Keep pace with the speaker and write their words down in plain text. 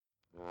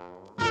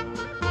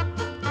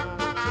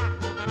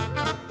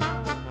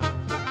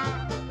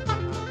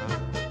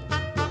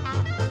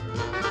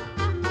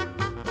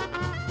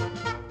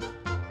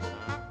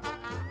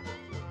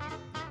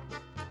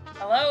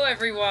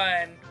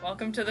everyone!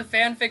 Welcome to the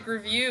Fanfic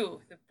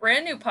Revue, the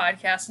brand new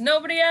podcast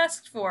nobody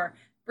asked for,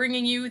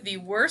 bringing you the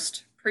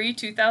worst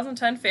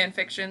pre-2010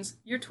 fanfictions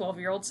your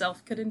 12-year-old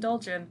self could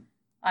indulge in.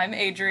 I'm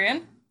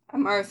Adrien.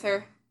 I'm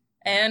Arthur.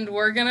 And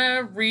we're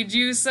gonna read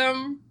you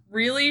some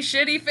really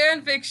shitty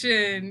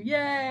fanfiction!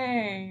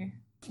 Yay!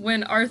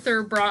 When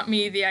Arthur brought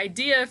me the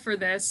idea for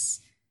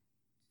this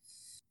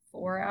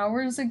 4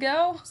 hours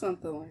ago?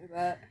 Something like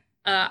that.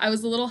 I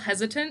was a little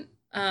hesitant.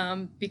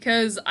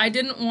 Because I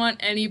didn't want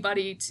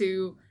anybody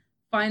to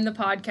find the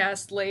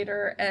podcast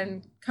later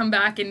and come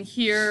back and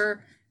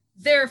hear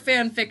their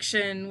fan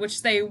fiction,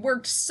 which they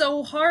worked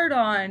so hard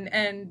on,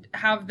 and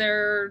have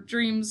their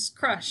dreams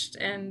crushed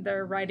and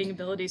their writing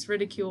abilities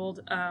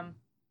ridiculed.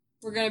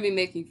 We're going to be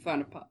making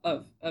fun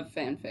of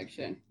fan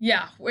fiction.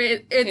 Yeah.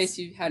 In case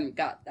you hadn't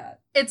got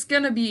that. It's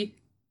going to be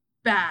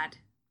bad.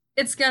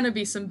 It's going to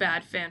be some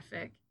bad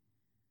fanfic.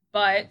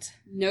 But...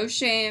 no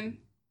shame.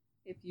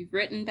 If you've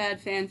written bad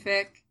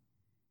fanfic,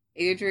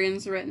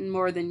 Adrien's written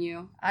more than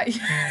you.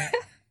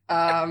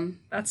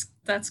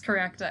 That's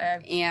correct.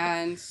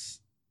 And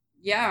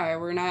yeah,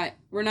 we're not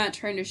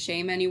trying to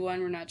shame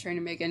anyone. We're not trying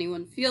to make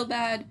anyone feel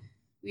bad.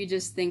 We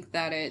just think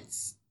that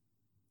it's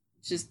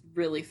just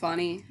really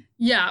funny.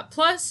 Yeah.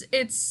 Plus,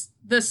 it's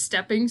the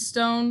stepping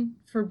stone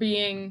for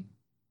being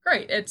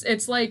great.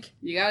 It's like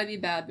you gotta be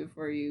bad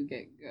before you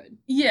get good.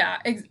 Yeah.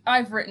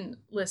 I've written.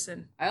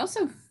 Listen. I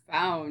also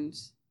found.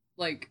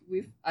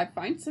 I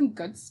find some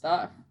good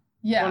stuff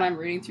when I'm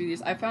reading through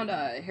these. I found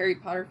a Harry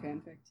Potter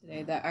fanfic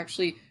today that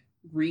actually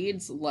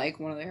reads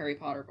like one of the Harry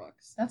Potter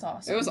books. That's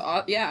awesome. It was,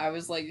 I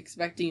was,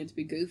 expecting it to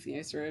be goofy.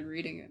 I started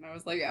reading it, and I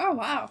was like, oh,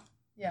 wow.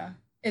 Yeah.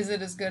 Is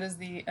it as good as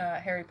the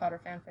Harry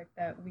Potter fanfic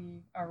that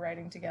we are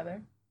writing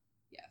together?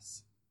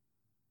 Yes.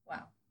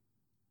 Wow.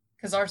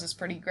 Because ours is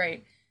pretty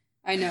great.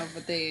 I know,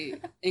 but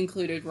they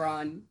included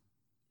Ron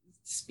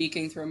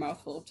speaking through a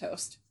mouthful of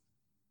toast.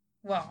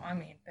 Well, I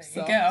mean, there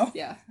you go.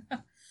 Yeah.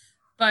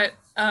 But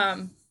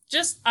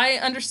I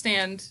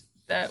understand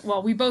that,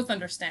 well, we both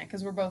understand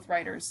because we're both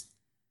writers.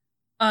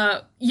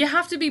 You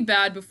have to be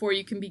bad before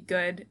you can be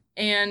good.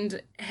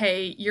 And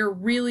hey, your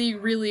really,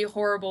 really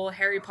horrible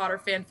Harry Potter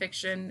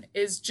fanfiction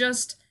is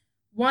just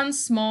one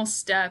small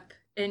step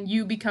in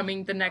you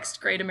becoming the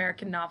next great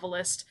American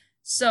novelist.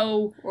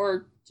 So...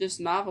 or just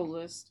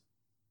novelist.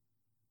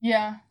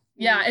 Yeah.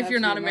 Yeah, if you're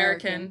not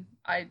American,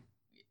 I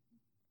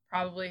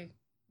probably...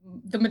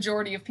 the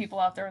majority of people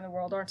out there in the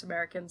world aren't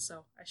American,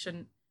 so I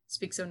shouldn't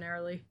speak so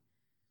narrowly.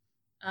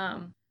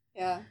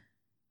 Yeah.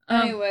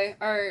 Anyway,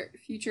 our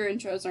future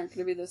intros aren't going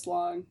to be this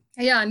long.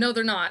 Yeah, no,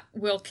 they're not.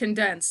 We'll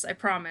condense, I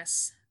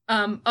promise.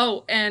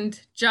 And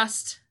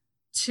just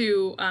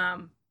to,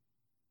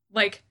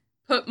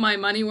 put my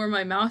money where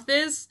my mouth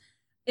is,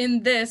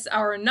 in this,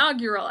 our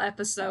inaugural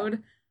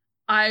episode,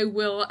 I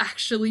will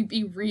actually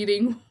be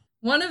reading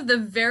one of the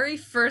very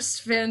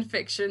first fan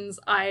fictions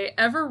I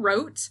ever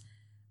wrote.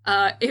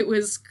 It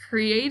was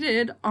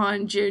created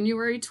on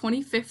January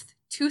 25th,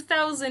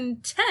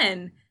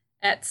 2010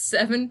 at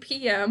 7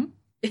 p.m.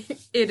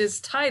 It is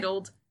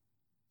titled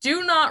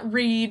Do Not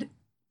Read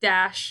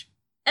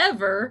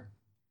Ever.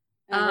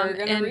 And we're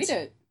going to read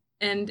it.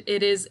 And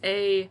it is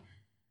a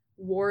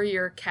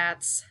Warrior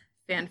Cats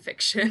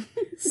fanfiction.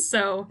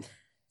 So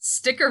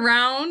stick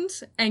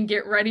around and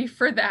get ready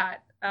for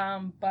that.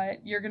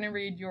 But you're going to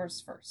read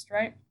yours first,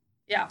 right?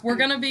 Yeah, what we're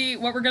going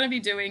to be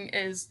doing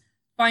is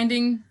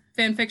finding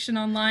fanfiction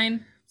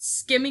online,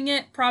 skimming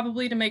it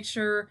probably to make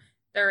sure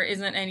there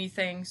isn't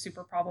anything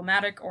super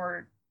problematic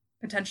or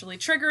potentially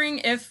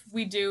triggering. If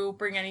we do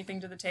bring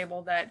anything to the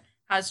table that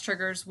has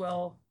triggers,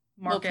 we'll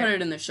put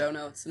it in the show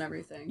notes and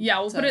everything. Yeah,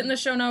 we'll put it in the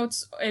show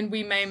notes, and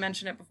we may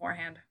mention it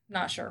beforehand.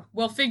 Not sure.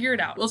 We'll figure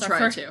it out. We'll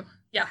try to.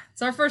 Yeah,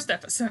 it's our first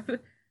episode.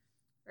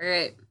 All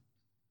right.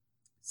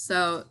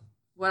 So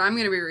what I'm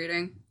going to be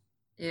reading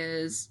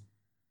is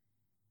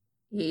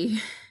a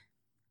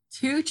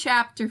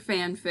 2-chapter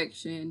fan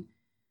fiction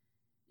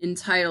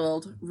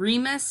entitled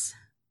Remus,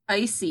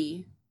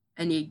 Icy,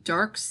 and a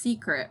Dark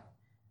Secret.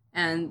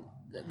 And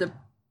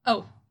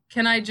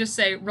can I just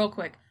say real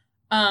quick,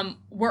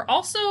 we're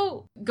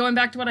also, going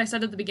back to what I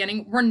said at the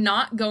beginning, we're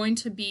not going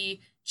to be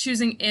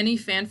choosing any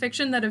fan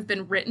fiction that have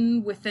been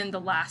written within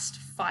the last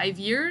 5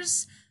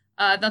 years.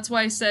 That's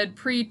why I said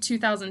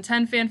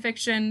pre-2010 fan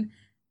fiction,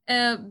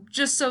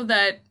 just so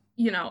that,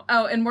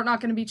 and we're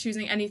not going to be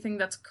choosing anything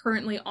that's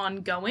currently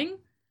ongoing.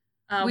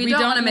 We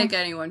don't want to make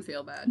anyone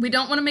feel bad. We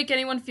don't want to make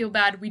anyone feel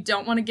bad. We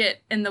don't want to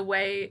get in the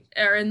way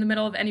or in the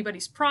middle of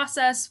anybody's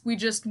process. We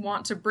just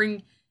want to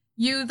bring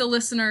you, the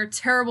listener,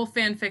 terrible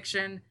fan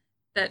fiction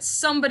that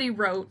somebody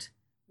wrote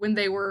when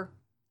they were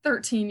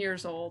 13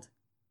 years old.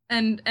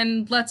 And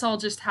let's all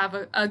just have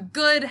a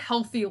good,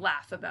 healthy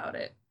laugh about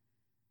it.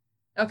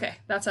 Okay,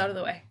 that's out of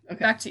the way. Okay.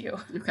 Back to you.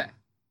 Okay.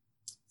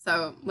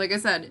 So, like I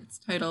said, it's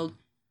titled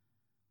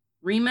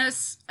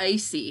Remus,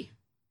 Icy,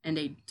 and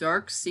a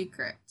Dark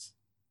Secret.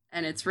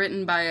 And it's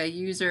written by a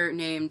user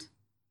named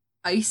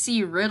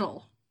Icy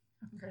Riddle.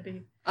 I'm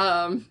ready.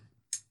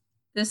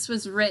 This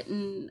was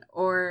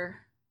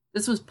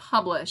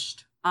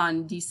published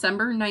on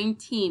December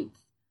 19th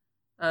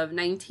of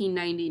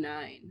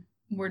 1999.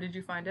 Where did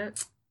you find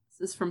it?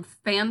 This is from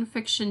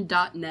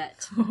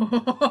fanfiction.net.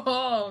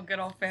 Oh, good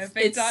old fanfic.net.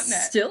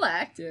 It's still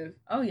active.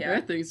 Oh, yeah.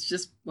 I think it's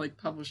just, like,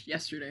 published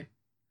yesterday.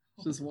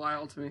 Which is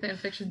wild to me.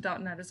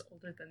 Fanfiction.net is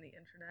older than the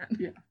internet.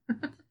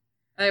 Yeah.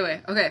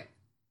 Anyway, okay.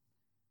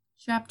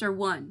 Chapter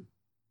 1.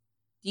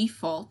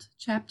 Default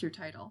chapter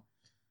title.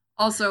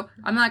 Also,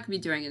 I'm not going to be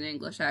doing an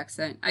English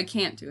accent. I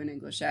can't do an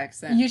English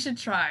accent. You should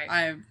try.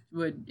 I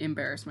would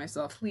embarrass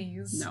myself.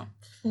 Please. No.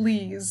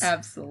 Please.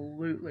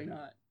 Absolutely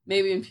not.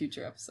 Maybe in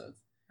future episodes.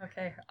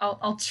 Okay,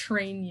 I'll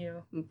train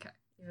you. Okay.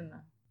 Even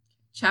though.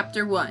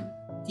 Chapter 1.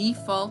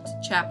 Default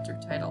chapter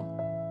title.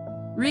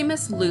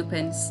 Remus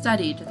Lupin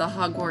studied the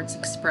Hogwarts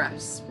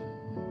Express.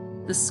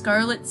 The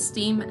scarlet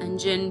steam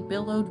engine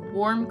billowed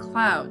warm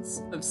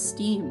clouds of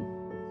steam.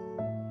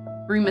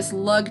 Remus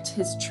lugged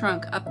his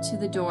trunk up to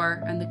the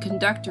door, and the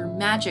conductor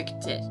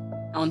magicked it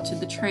onto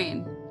the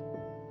train.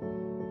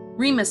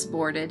 Remus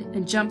boarded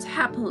and jumped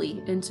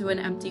happily into an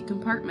empty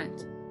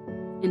compartment.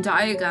 In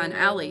Diagon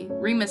Alley,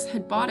 Remus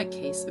had bought a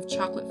case of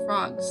chocolate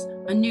frogs,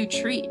 a new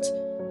treat,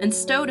 and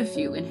stowed a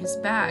few in his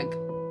bag.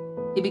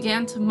 He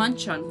began to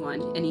munch on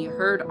one, and he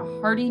heard a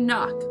hearty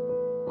knock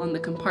on the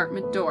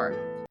compartment door.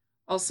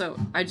 Also,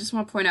 I just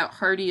want to point out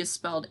Hardy is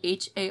spelled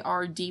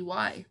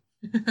Hardy.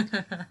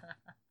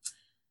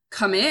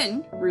 Come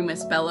in,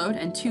 Remus bellowed,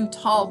 and two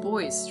tall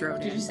boys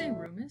strode in. Did you say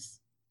Remus?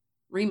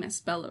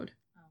 Remus bellowed.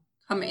 Oh.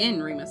 Come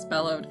in, Remus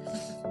bellowed,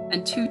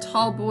 and two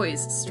tall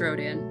boys strode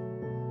in.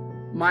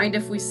 Mind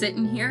if we sit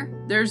in here?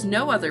 There's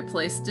no other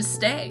place to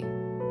stay.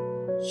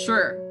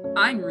 Sure,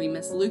 I'm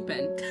Remus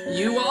Lupin.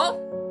 You all?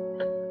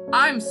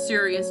 I'm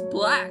Sirius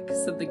Black,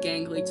 said the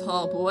gangly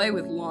tall boy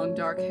with long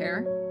dark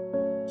hair.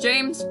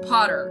 James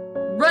Potter.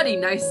 Ruddy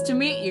nice to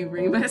meet you,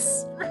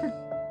 Remus.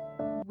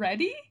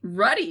 Ready?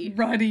 Ruddy.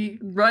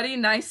 Ruddy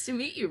nice to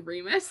meet you,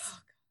 Remus.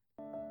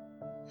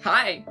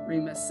 Hi,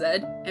 Remus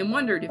said, and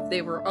wondered if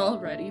they were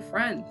already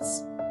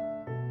friends.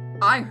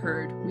 I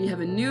heard we have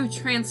a new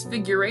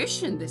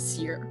transfiguration this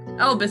year.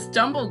 Albus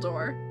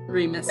Dumbledore,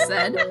 Remus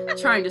said,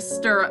 trying to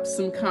stir up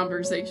some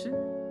conversation.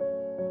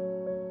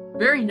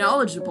 Very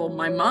knowledgeable,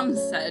 my mum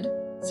said,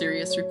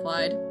 Sirius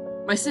replied.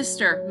 My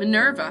sister,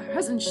 Minerva,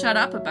 hasn't shut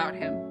up about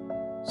him.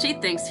 She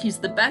thinks he's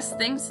the best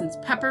thing since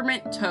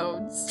peppermint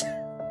toads.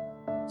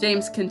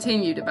 James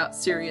continued about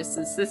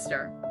Sirius's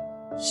sister.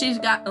 She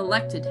got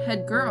elected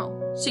head girl.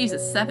 She's a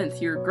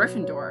 7th-year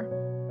Gryffindor.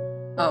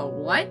 Oh,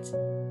 what?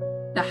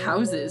 The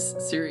houses,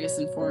 Sirius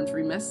informed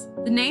Remus.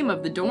 The name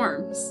of the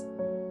dorms.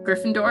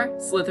 Gryffindor,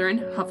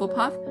 Slytherin,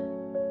 Hufflepuff,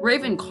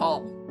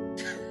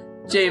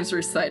 Ravenclaw. James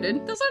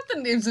recited. Those aren't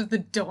the names of the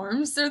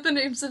dorms, they're the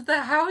names of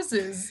the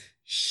houses.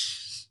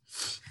 Shh.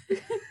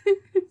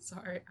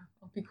 Sorry,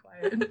 I'll be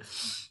quiet.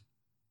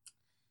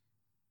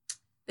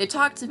 They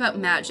talked about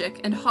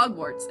magic and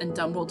Hogwarts and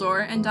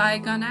Dumbledore and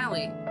Diagon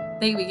Alley.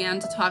 They began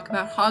to talk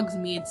about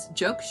Hogsmeade's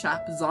joke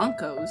shop,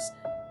 Zonko's,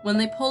 when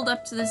they pulled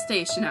up to the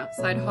station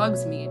outside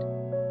Hogsmeade.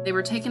 They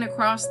were taken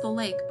across the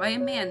lake by a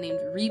man named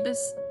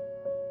Rebius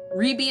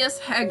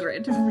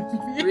Hagrid.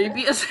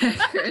 Rebius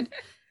Hagrid.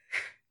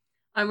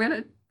 I'm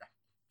gonna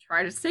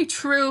try to stay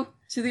true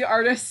to the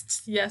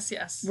artist's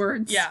Yes.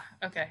 words. Yeah,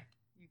 okay.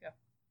 You go.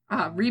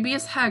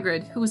 Rebius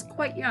Hagrid, who was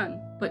quite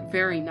young, but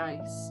very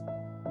nice.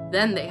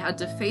 Then they had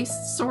to face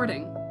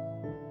sorting.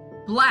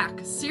 Black,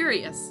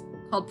 Sirius,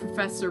 called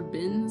Professor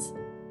Binns,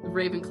 the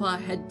Ravenclaw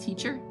head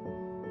teacher.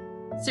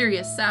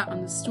 Sirius sat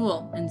on the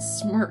stool and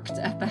smirked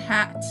at the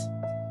hat.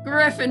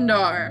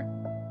 Gryffindor!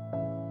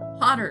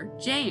 Potter,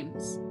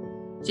 James.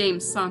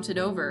 James sauntered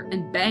over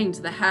and banged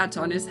the hat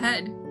on his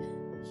head.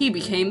 He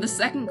became the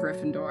 2nd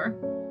Gryffindor.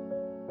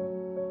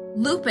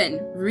 Lupin,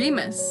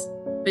 Remus.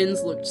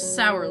 Binns looked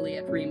sourly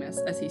at Remus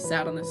as he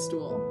sat on the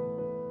stool.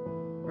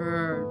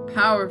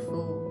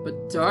 Powerful,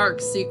 but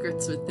dark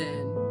secrets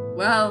within.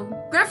 Well,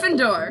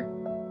 Gryffindor!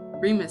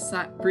 Remus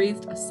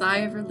breathed a sigh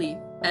of relief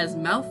as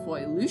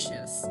Malfoy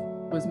Lucius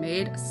was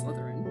made a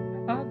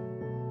Slytherin. I thought,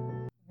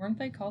 weren't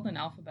they called in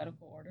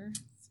alphabetical order?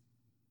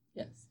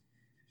 Yes.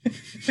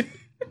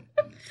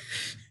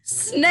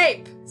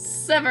 Snape!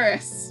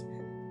 Severus!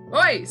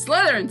 Oi,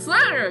 Slytherin!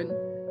 Slytherin!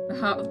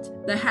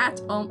 The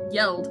hat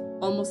yelled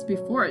almost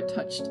before it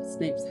touched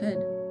Snape's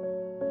head.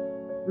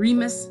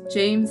 Remus,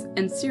 James,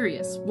 and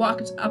Sirius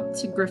walked up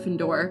to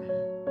Gryffindor,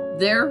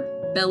 their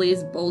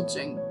bellies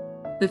bulging.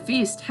 The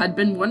feast had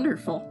been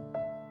wonderful.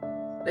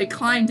 They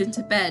climbed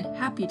into bed,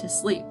 happy to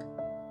sleep.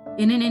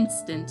 In an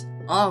instant,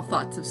 all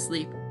thoughts of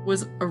sleep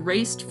was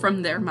erased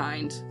from their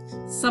mind.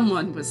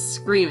 Someone was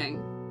screaming.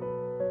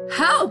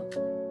 Help!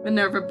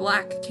 Minerva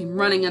Black came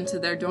running into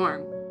their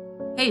dorm.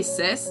 Hey,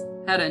 sis,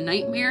 had a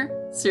nightmare?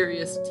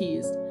 Sirius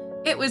teased.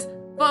 It was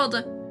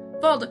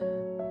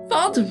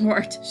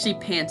Voldemort, she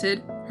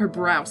panted, her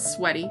brow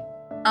sweaty.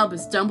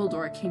 Albus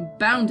Dumbledore came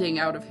bounding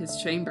out of his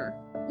chamber.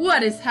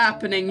 What is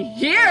happening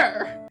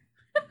here?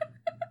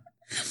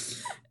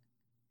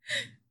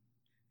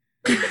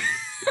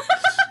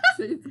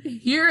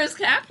 Here is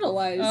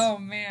capitalized. Oh,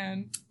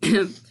 man.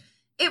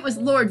 It was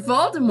Lord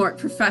Voldemort,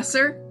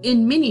 Professor,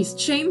 in Minnie's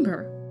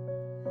chamber.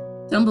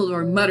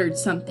 Dumbledore muttered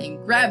something,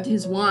 grabbed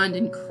his wand,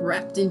 and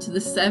crept into the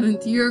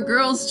 7th-year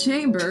girl's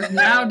chamber,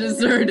 now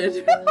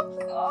deserted.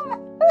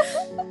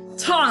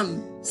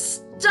 Tom,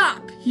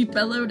 stop! He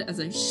bellowed as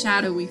a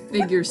shadowy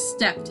figure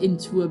stepped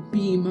into a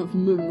beam of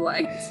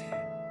moonlight.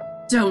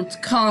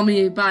 Don't call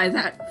me by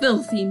that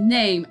filthy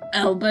name,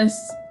 Albus.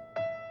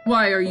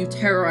 Why are you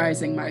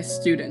terrorizing my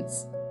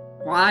students?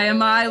 Why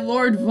am I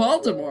Lord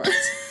Voldemort?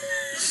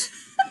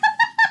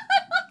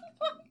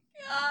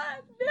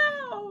 God,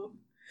 no!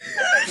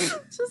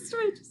 Just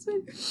wait.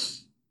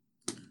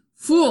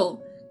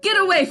 Fool, get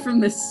away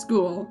from this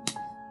school.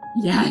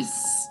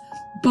 Yes,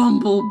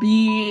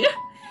 Bumblebee,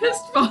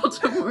 hissed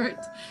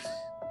Voldemort.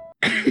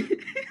 Okay,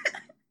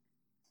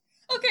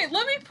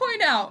 let me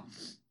point out,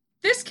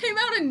 this came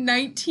out in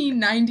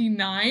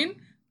 1999,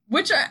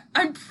 which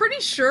I'm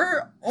pretty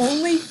sure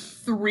only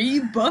 3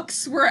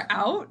 books were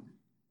out.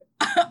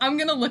 I'm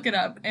gonna look it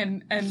up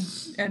and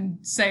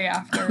say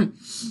after.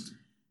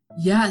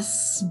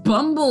 Yes,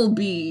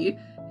 Bumblebee,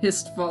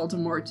 hissed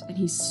Voldemort, and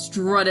he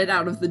strutted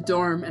out of the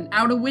dorm and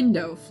out a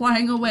window,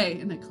 flying away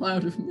in a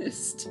cloud of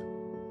mist.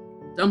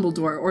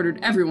 Dumbledore ordered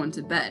everyone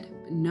to bed,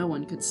 but no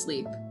one could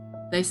sleep.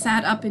 They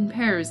sat up in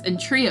pairs and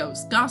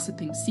trios,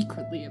 gossiping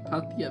secretly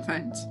about the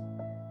event.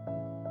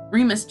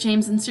 Remus,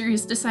 James, and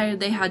Sirius decided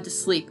they had to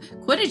sleep.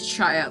 Quidditch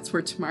tryouts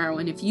were tomorrow,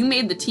 and if you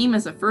made the team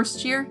as a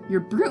first year, your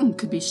broom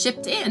could be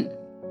shipped in.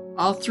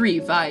 All 3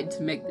 vied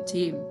to make the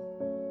team.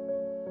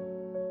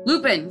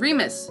 Lupin,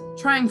 Remus,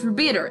 trying for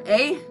beater,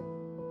 eh?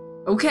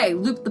 Okay,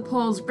 loop the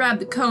poles, grab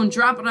the cone,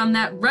 drop it on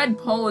that red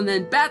pole, and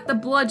then bat the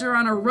bludger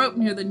on a rope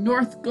near the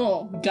north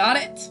goal. Got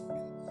it?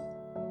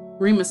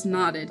 Remus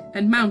nodded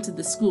and mounted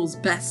the school's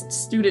best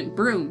student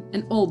broom,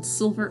 an old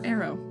silver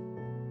arrow.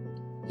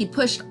 He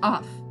pushed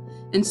off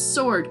and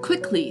soared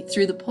quickly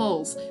through the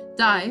poles,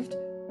 dived,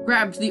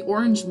 grabbed the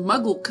orange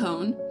muggle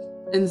cone,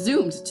 and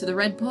zoomed to the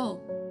red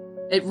pole.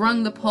 It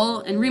rung the pole,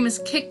 and Remus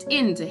kicked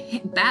in to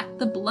bat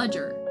the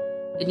bludger.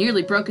 It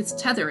nearly broke its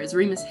tether as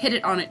Remus hit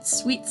it on its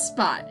sweet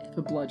spot, if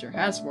a bludger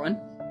has one.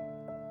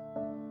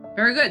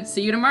 Very good,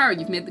 see you tomorrow,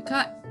 you've made the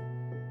cut.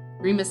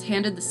 Remus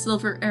handed the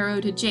silver arrow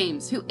to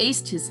James, who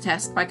aced his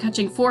test by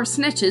catching 4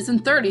 snitches in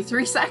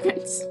 33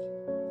 seconds.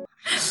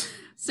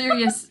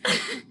 Sirius...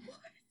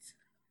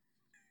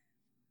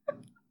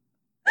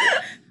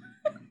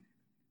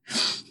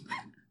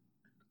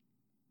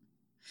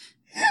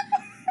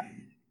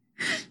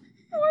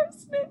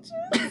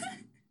 Snitches.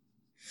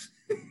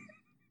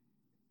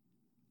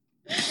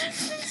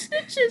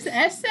 Snitches,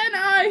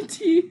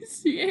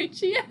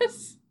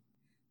 S-N-I-T-C-H-E-S.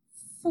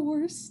 4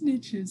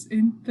 snitches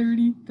in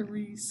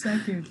 33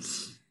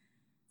 seconds.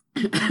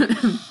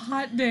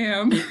 Hot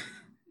damn.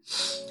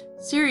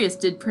 Sirius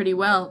did pretty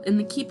well in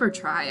the Keeper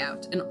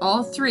tryout, and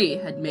all 3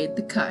 had made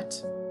the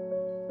cut.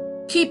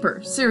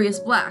 Keeper, Sirius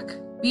Black.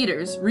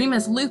 Beaters,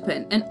 Remus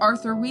Lupin and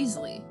Arthur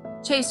Weasley.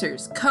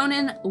 Chasers,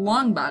 Conan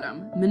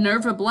Longbottom,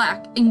 Minerva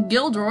Black, and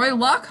Gilderoy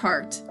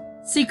Lockhart.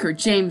 Seeker,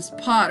 James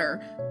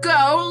Potter.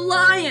 Go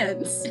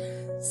Lions!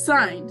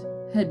 Signed,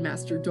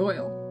 Headmaster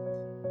Doyle.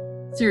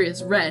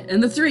 Sirius Red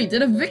and the 3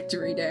 did a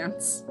victory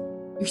dance.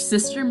 Your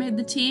sister made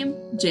the team?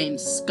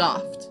 James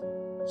scoffed.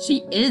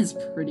 She is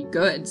pretty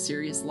good,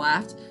 Sirius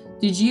laughed.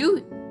 Did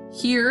you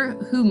hear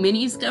who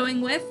Minnie's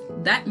going with?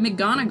 That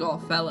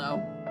McGonagall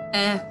fellow.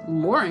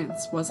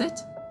 Lawrence, was it?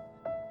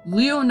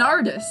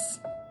 Leonardus.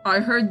 I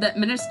heard that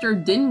Minister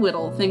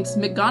Dinwiddle thinks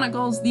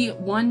McGonagall's the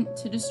one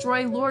to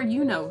destroy Lord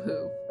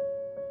you-know-who.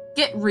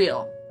 Get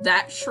real.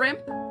 That shrimp?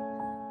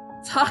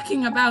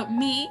 Talking about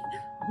me?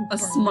 A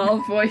small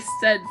voice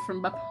said from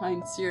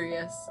behind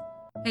Sirius.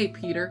 Hey,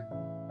 Peter.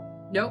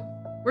 Nope,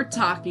 we're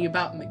talking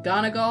about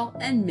McGonagall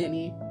and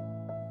Minnie.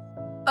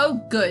 Oh,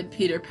 good,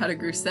 Peter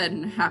Pettigrew said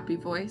in a happy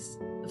voice.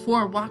 The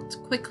 4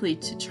 walked quickly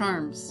to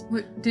Charms.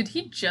 Wait, did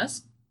he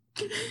just...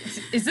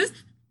 Is this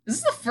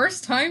the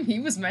first time he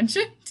was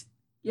mentioned?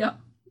 Yep.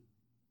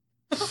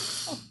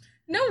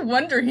 No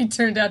wonder he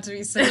turned out to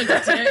be such a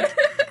dick.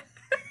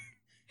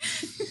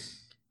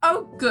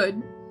 Oh,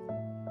 good.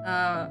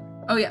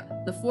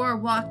 The 4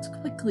 walked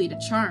quickly to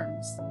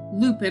Charms.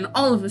 Lupin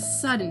all of a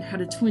sudden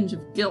had a twinge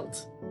of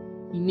guilt.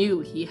 He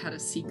knew he had a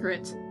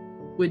secret.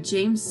 Would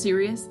James,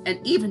 Sirius, and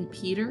even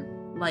Peter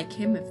like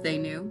him if they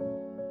knew?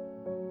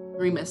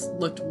 Remus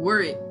looked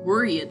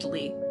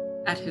worriedly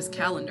at his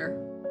calendar.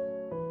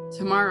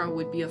 Tomorrow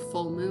would be a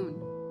full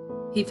moon.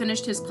 He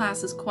finished his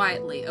classes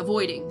quietly,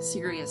 avoiding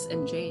Sirius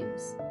and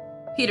James.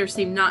 Peter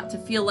seemed not to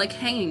feel like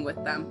hanging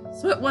with them,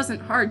 so it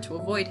wasn't hard to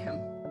avoid him.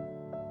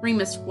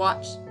 Remus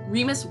walked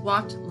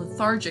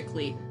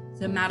lethargically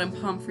to Madame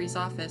Pomfrey's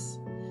office.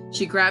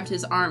 She grabbed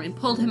his arm and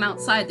pulled him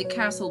outside the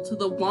castle to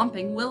the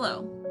Whomping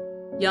Willow.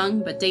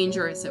 Young but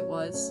dangerous it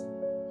was.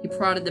 He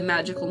prodded the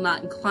magical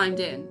knot and climbed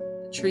in.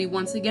 The tree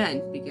once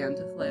again began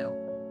to flail.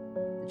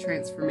 The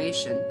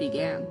transformation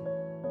began.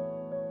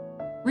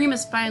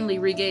 Remus finally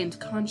regained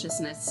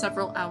consciousness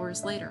several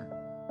hours later.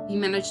 He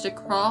managed to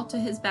crawl to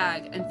his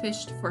bag and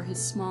fished for his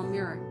small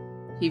mirror.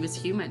 He was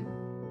human.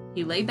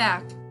 He lay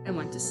back and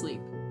went to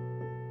sleep.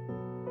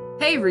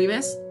 Hey,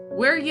 Remus,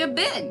 where you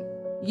been?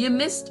 You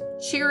missed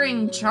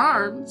cheering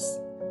charms.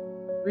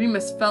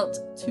 Remus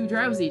felt too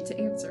drowsy to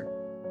answer.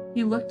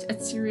 He looked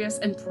at Sirius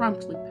and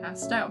promptly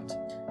passed out.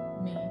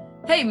 Me.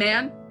 Hey,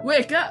 man,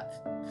 wake up,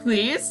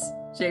 please,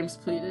 James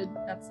pleaded.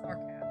 That's our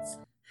cats.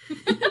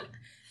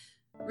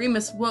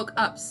 Remus woke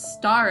up,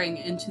 staring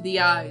into the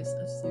eyes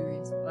of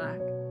Sirius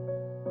Black.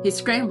 He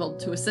scrambled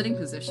to a sitting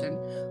position.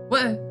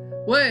 What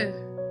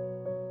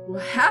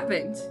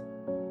happened?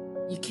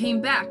 You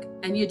came back,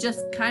 and you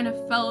just kind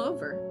of fell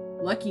over.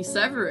 Lucky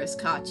Severus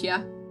caught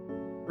ya.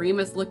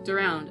 Remus looked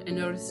around and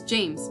noticed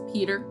James,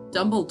 Peter,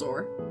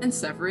 Dumbledore, and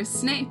Severus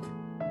Snape.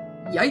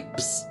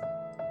 Yipes!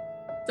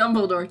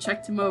 Dumbledore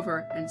checked him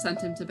over and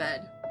sent him to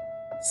bed.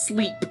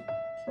 Sleep,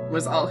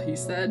 was all he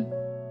said.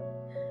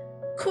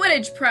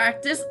 Quidditch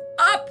practice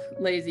up,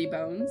 lazy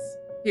bones,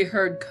 he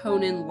heard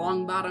Conan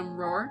Longbottom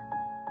roar.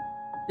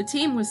 The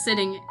team was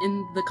sitting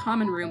in the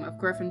common room of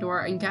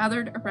Gryffindor and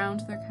gathered around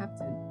their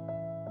captain.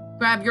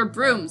 Grab your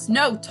brooms,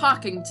 no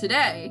talking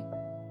today!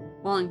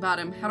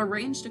 Longbottom had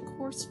arranged a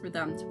course for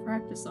them to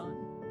practice on.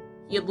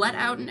 He had let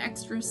out an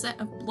extra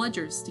set of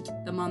bludgers to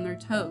keep them on their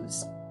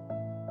toes.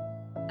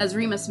 As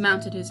Remus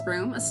mounted his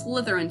broom, a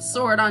Slytherin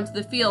soared onto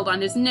the field on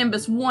his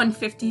Nimbus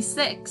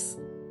 156.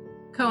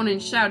 Conan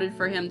shouted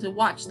for him to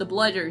watch the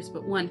bludgers,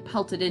 but one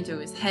pelted into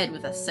his head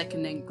with a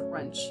sickening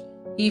crunch.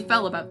 He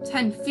fell about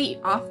 10 feet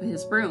off of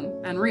his broom,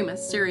 and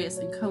Remus, Sirius,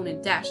 and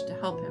Conan dashed to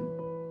help him.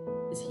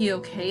 Is he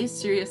okay?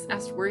 Sirius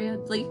asked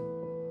worriedly.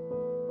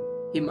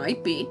 He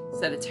might be,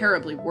 said a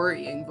terribly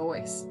worrying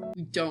voice.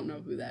 We don't know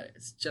who that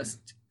is,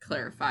 just to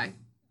clarify.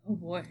 Oh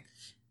boy.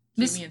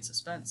 Keep me in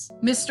suspense.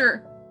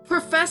 Mr.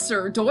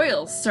 Professor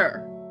Doyle,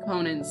 sir,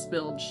 Conan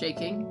spilled,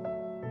 shaking.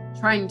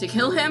 Trying to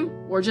kill him,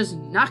 or just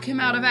knock him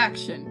out of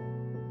action?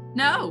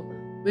 No,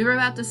 we were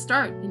about to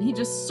start, and he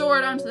just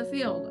soared onto the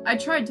field. I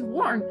tried to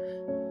warn.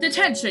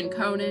 Detention,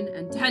 Conan,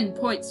 and 10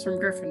 points from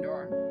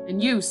Gryffindor.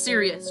 And you,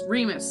 Sirius,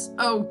 Remus,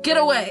 oh, get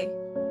away!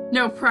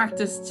 No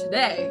practice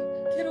today.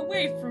 Get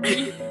away from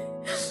me.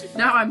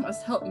 Now I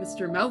must help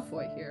Mr.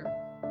 Malfoy here.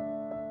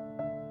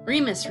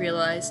 Remus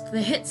realized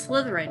the hit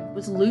Slytherin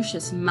was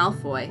Lucius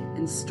Malfoy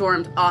and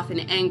stormed off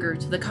in anger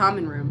to the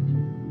common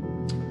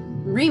room.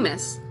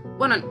 Remus,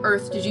 what on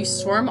earth did you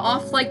storm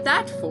off like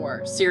that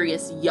for?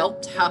 Sirius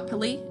yelped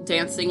happily,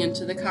 dancing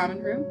into the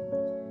common room.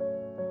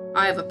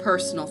 I have a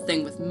personal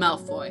thing with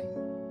Malfoy.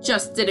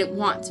 Just didn't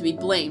want to be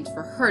blamed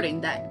for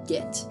hurting that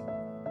git.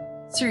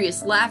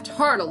 Sirius laughed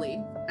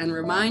heartily and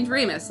reminded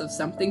Remus of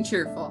something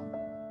cheerful.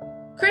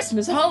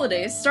 Christmas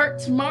holidays start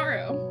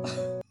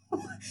tomorrow.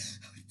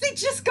 They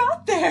just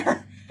got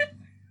there.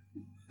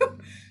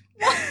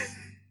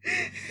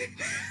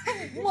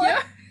 What?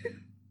 Yeah.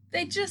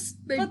 They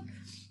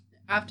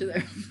after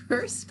their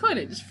first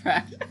Quidditch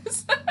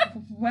practice.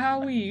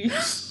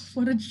 Wowee.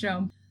 What a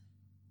jump.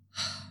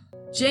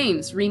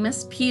 James,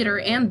 Remus, Peter,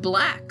 and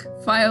Black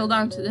filed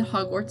onto the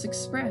Hogwarts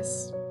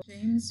Express.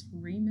 James,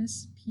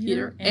 Remus,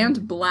 Peter,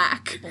 and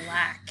Black.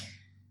 Black.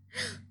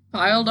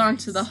 Filed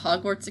onto the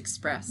Hogwarts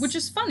Express. Which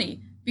is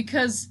funny,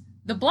 because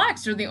the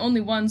Blacks are the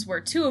only ones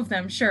where 2 of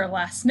them share a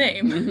last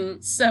name.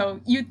 Mm-hmm. So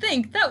you'd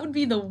think that would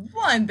be the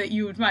one that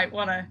you might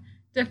want to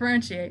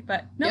differentiate,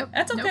 but no, Yep,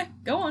 that's okay. nope.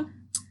 Go on.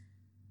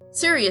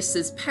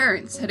 Sirius's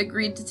parents had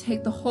agreed to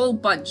take the whole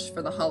bunch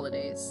for the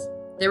holidays.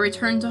 They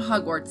returned to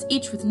Hogwarts,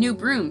 each with new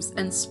brooms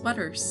and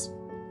sweaters.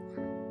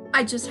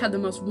 I just had the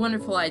most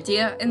wonderful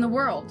idea in the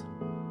world.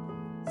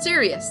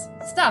 Sirius,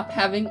 stop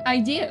having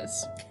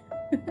ideas.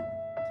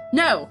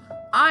 No,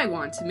 I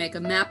want to make a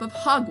map of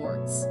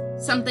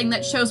Hogwarts. Something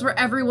that shows where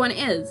everyone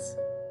is.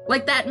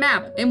 Like that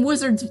map in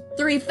Wizards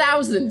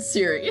 3000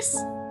 series.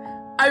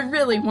 I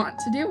really want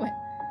to do it.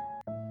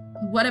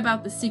 But what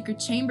about the secret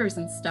chambers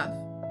and stuff?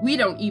 We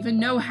don't even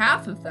know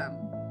half of them.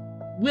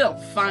 We'll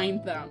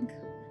find them.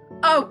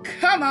 Oh,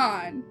 come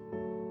on!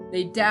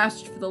 They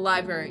dashed for the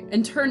library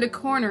and turned a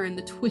corner in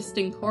the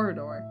twisting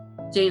corridor.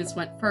 James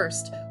went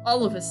first.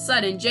 All of a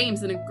sudden,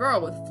 James and a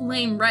girl with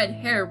flame-red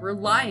hair were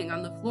lying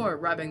on the floor,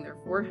 rubbing their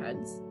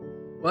foreheads.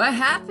 What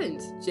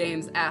happened?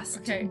 James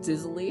asked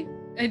dizzily.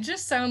 It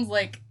just sounds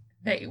like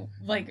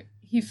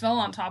he fell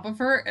on top of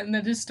her and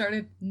then just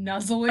started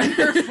nuzzling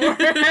her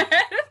forehead.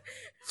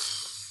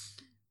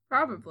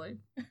 Probably.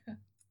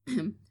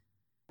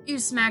 You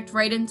smacked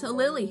right into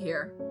Lily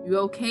here. You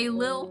okay,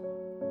 Lil?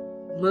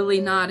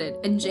 Lily nodded,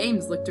 and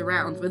James looked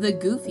around with a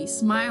goofy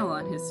smile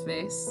on his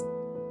face.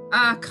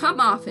 Ah, come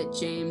off it,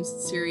 James,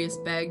 Sirius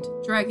begged,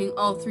 dragging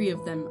all 3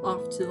 of them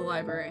off to the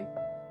library.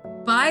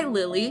 Bye,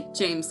 Lily,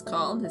 James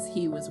called as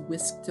he was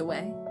whisked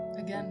away.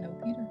 Again, no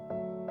Peter.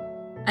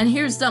 And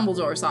here's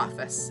Dumbledore's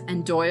office,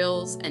 and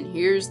Doyle's, and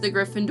here's the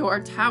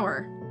Gryffindor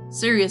Tower.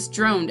 Sirius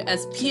droned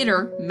as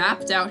Peter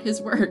mapped out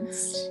his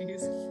words.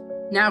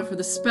 Jeez. Now for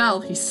the spell,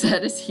 he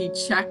said as he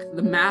checked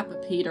the map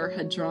Peter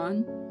had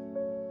drawn.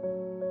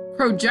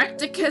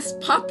 Projecticus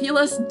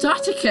Populus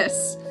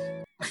Doticus.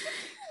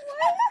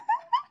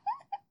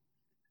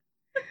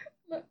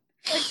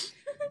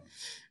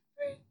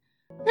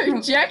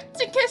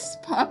 Projecticus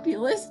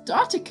Populus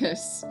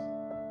Doticus.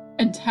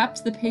 A and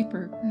tapped the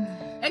paper.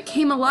 It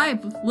came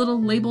alive with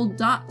little labeled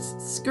dots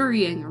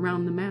scurrying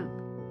around the map.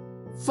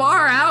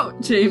 Far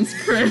out, James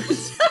crooned.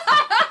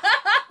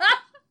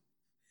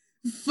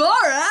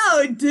 Far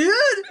out, dude!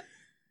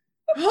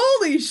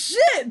 Holy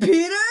shit,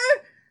 Peter!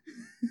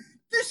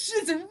 This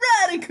shit's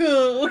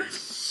radical!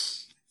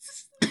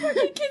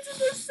 Fucking kids in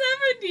the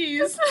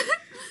 70s.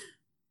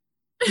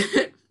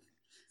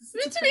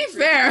 To be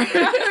fair,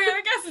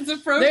 I guess it's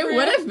appropriate. they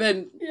would have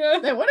been. Yeah.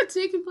 They would have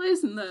taken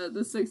place in the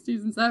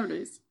 60s and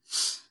 70s.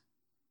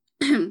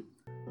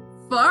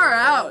 Far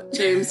out,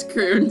 James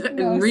crooned,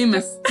 and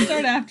Remus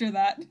Start after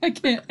that. I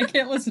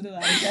can't listen to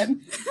that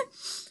again.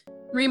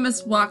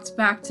 Remus walked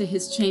back to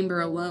his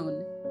chamber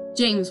alone.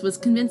 James was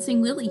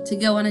convincing Lily to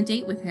go on a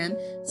date with him,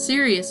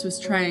 Sirius was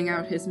trying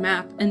out his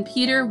map, and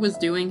Peter was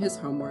doing his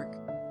homework.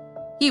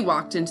 He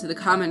walked into the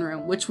common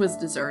room, which was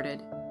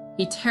deserted.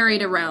 He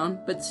tarried around,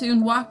 but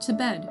soon walked to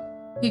bed.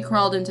 He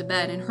crawled into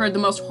bed and heard the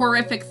most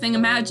horrific thing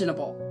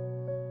imaginable.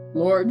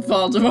 Lord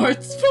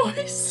Voldemort's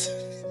voice.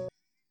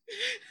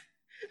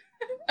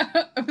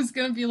 I was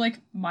gonna be like,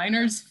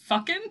 minors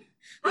fucking?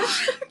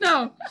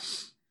 No.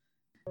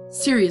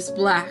 Sirius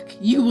Black,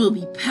 you will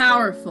be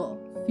powerful,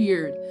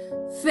 feared,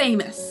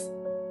 famous.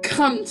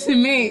 Come to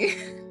me.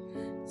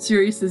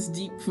 Sirius's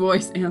deep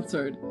voice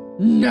answered,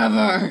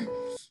 never.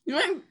 You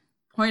might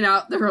point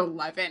out there are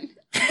 11.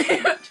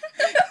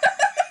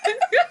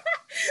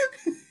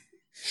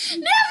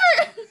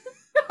 Never!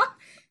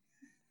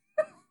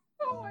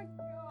 Oh my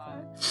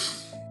god.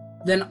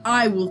 Then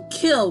I will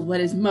kill what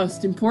is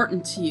most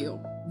important to you.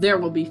 There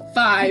will be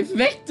 5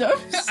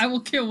 victims. I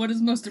will kill what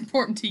is most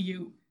important to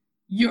you.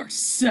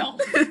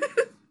 Yourself.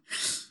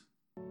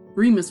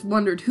 Remus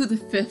wondered who the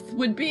 5th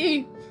would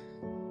be.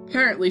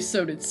 Apparently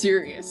so did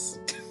Sirius.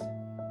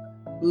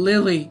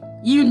 Lily,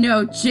 you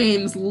know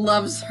James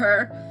loves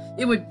her.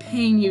 It would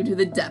pain you to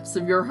the depths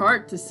of your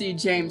heart to see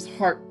James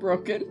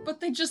heartbroken. But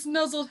they just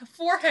nuzzled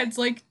foreheads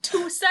like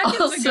 2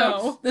 seconds Also,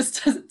 ago.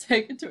 this doesn't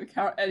take into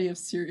account any of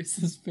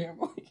Sirius's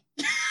family.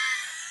 You're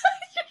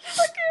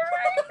fucking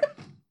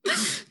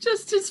right.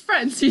 Just his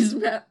friends he's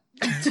met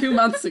 2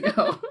 months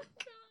ago.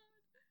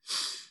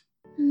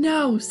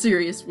 No,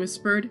 Sirius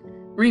whispered.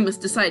 Remus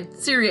decided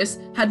Sirius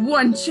had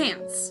one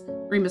chance.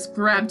 Remus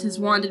grabbed his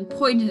wand and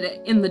pointed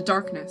it in the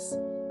darkness.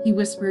 He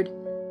whispered,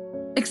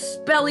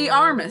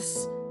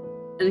 Expelliarmus!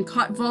 And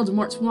caught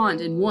Voldemort's wand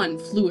and one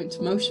flew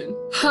into motion.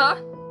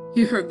 Ha!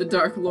 He heard the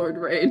Dark Lord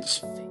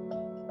rage.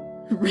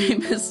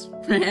 Remus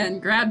ran,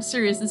 grabbed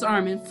Sirius's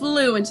arm, and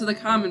flew into the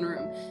common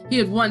room. He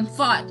had one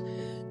thought.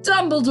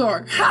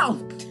 Dumbledore,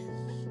 help!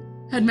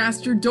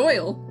 Headmaster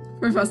Doyle,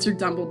 Professor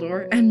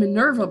Dumbledore, and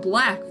Minerva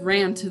Black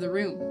ran to the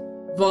room.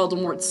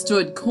 Voldemort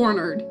stood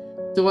cornered.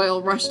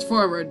 Doyle rushed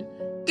forward.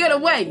 Get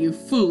away, you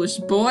foolish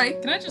boy!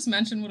 Can I just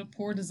mention what a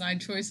poor design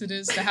choice it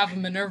is to have a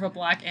Minerva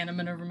Black and a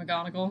Minerva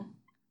McGonagall?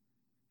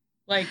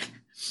 Like,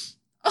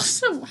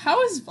 Also,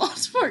 how is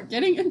Voldemort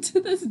getting into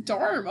this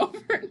dorm over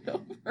and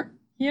over?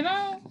 you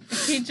know,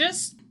 if he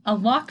just a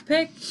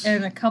lockpick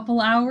in a couple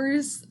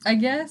hours, I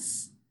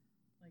guess.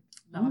 Like,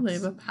 No, they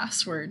have a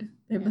password.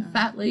 They have the Yeah.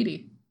 fat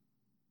lady.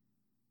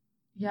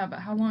 Yeah, but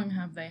how long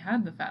have they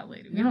had the fat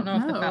lady? We I don't know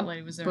if don't the fat know,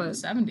 lady was there in the but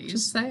 70s.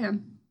 Just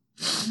saying.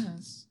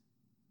 Yes.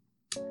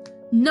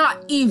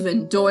 Not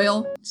even,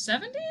 Doyle.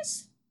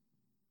 70s?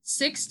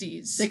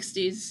 60s.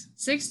 60s.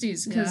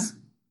 60s, because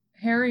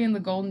Harry and the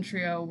Golden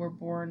Trio were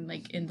born,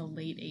 like, in the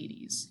late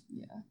 80s.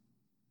 Yeah.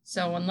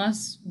 So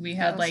unless we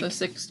had, like, so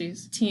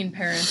 60s. teen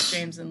parents,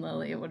 James and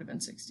Lily, it would have been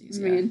 60s.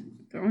 I mean,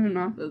 going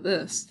off of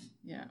this.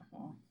 Yeah,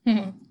 well.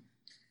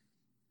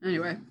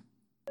 Anyway.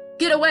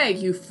 Get away,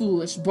 you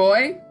foolish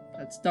boy!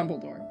 That's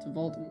Dumbledore to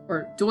Voldemort.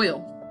 Or Doyle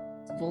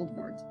to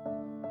Voldemort.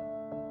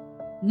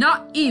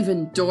 Not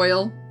even,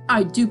 Doyle!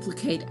 I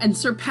duplicate and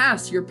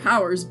surpass your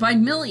powers by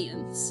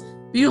millions!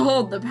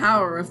 Behold the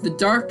power of the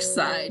dark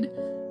side!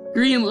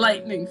 Green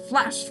lightning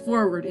flashed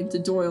forward into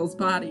Doyle's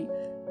body.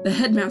 The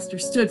headmaster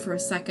stood for a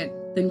second,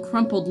 then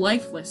crumpled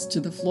lifeless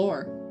to the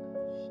floor.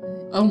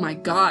 Oh my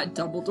god,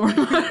 Dumbledore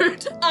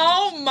muttered.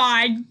 Oh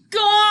my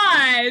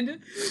god!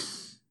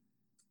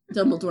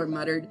 Dumbledore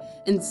muttered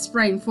and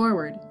sprang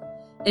forward.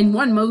 In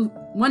one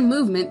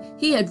movement,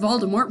 he had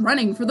Voldemort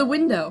running for the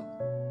window.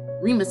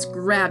 Remus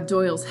grabbed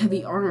Doyle's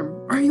heavy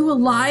arm. Are you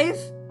alive?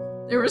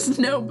 There was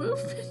no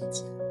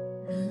movement.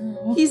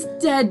 He's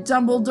dead,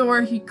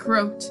 Dumbledore, he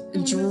croaked,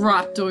 and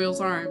dropped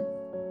Doyle's arm.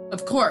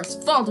 Of course,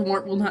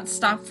 Voldemort will not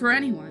stop for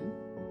anyone.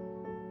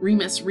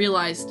 Remus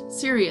realized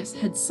Sirius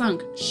had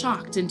sunk,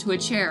 shocked, into a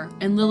chair,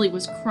 and Lily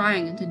was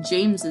crying into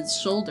James's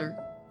shoulder.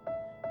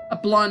 A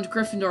blonde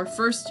Gryffindor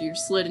first year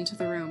slid into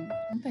the room.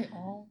 Aren't they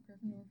all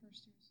Gryffindor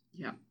first years?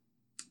 Yeah,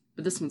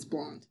 but this one's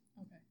blonde.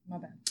 Okay, my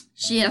bad.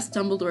 She asked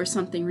Dumbledore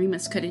something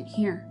Remus couldn't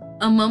hear.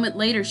 A moment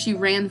later, she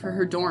ran for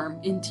her dorm,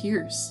 in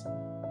tears.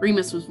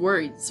 Remus was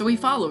worried, so he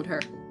followed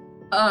her.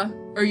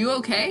 Are you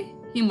okay?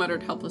 He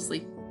muttered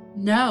helplessly.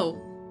 No.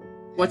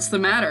 What's the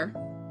matter?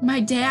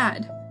 My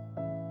dad.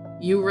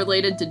 You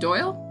related to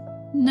Doyle?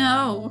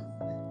 No.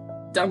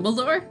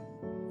 Dumbledore?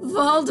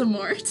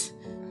 Voldemort.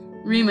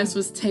 Remus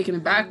was taken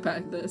aback by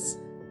this.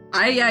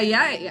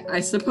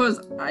 I suppose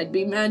I'd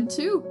be mad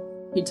too.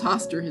 He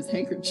tossed her his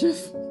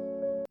handkerchief.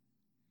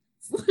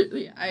 It's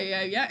literally,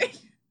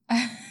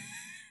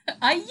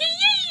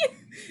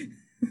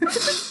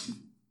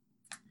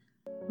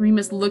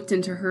 Remus looked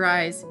into her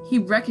eyes. He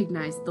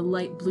recognized the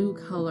light blue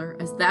color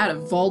as that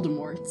of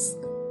Voldemort's.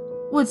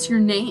 "What's your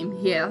name?"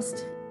 he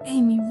asked.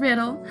 "Amy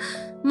Riddle.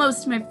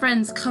 Most of my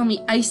friends call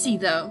me Icy,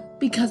 though,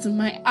 because of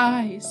my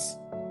eyes."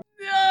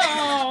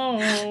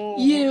 No!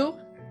 "You?"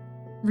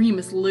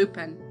 "Remus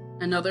Lupin.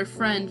 Another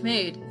friend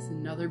made is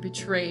another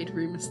betrayed,"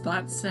 Remus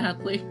thought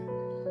sadly.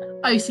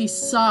 Icy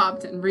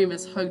sobbed and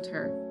Remus hugged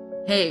her.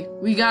 "Hey,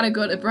 we gotta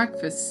go to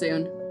breakfast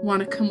soon.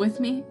 Wanna come with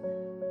me?"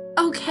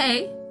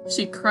 "Okay,"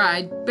 she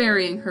cried,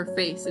 burying her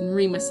face in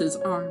Remus's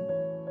arm.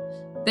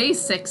 They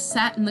six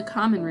sat in the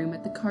common room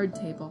at the card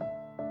table.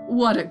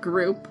 What a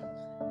group!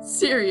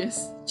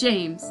 Sirius,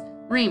 James,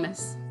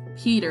 Remus,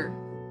 Peter,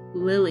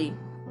 Lily,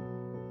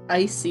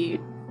 Icy.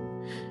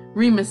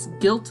 Remus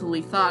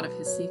guiltily thought of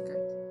his secret.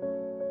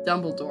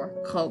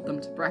 Dumbledore called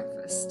them to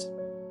breakfast.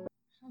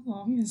 How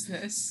long is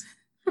this?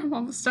 I'm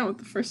almost done with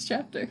the first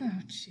chapter.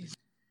 Oh, jeez.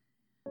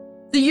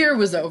 The year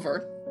was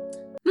over.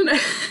 You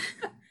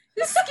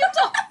skipped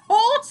a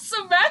whole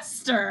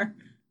semester!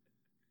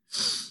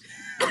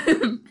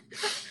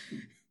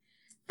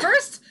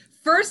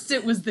 First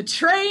it was the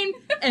train,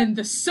 and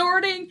the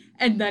sorting,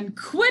 and then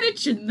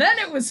Quidditch, and then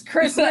it was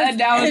Christmas, And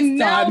now it's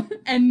done.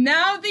 And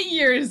now the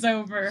year is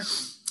over.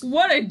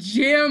 What a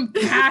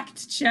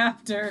jam-packed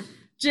chapter.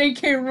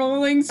 J.K.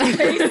 Rowling's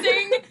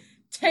pacing.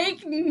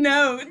 Take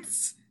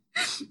notes.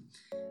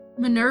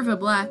 Minerva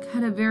Black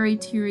had a very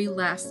teary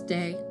last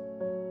day.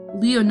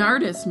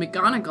 Leonardus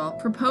McGonagall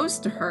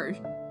proposed to her.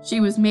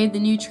 She was made the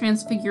new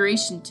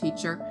Transfiguration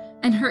teacher,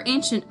 and her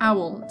ancient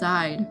owl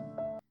died.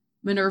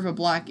 Minerva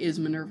Black is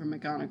Minerva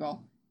McGonagall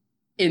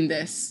in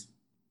this.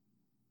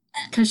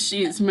 Because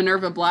she's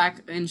Minerva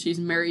Black and she's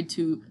married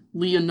to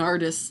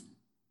Leonardus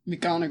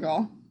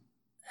McGonagall.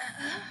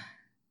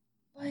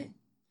 What?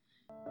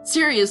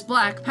 Sirius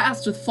Black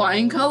passed with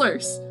flying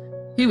colors.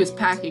 He was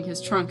packing his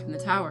trunk in the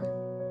tower.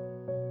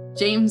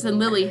 James and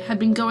Lily had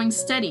been going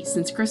steady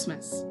since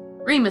Christmas.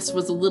 Remus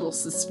was a little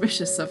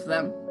suspicious of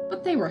them,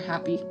 but they were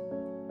happy.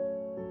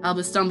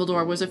 Albus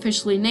Dumbledore was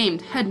officially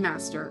named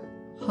headmaster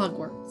of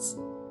Hogwarts.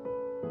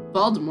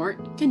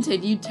 Voldemort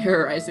continued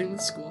terrorizing the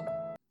school.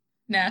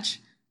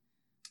 Natch.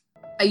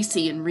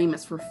 Icy and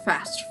Remus were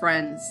fast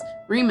friends.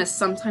 Remus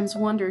sometimes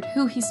wondered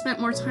who he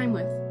spent more time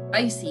with,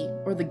 Icy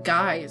or the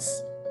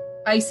guys.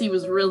 Icy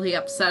was really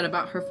upset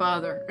about her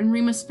father, and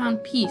Remus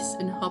found peace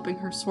in helping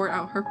her sort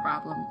out her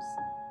problems.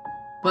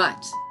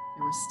 But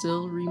there was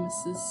still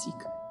Remus's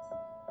secret.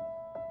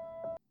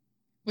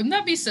 Wouldn't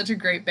that be such a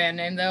great band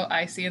name, though?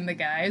 Icy and the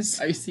Guys.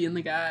 Icy and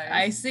the guys.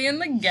 Icy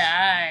and the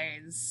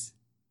Guys.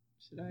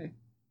 Should I?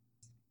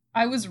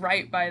 I was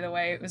right, by the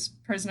way. It was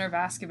Prisoner of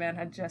Azkaban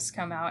had just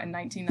come out in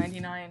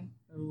 1999.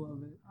 I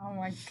love it. Oh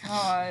my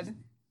god.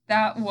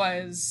 That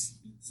was...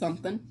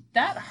 Something.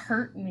 That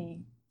hurt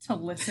me to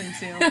listen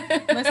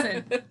to.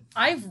 Listen,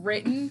 I've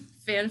written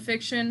fan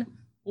fiction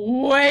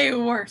way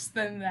worse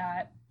than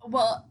that.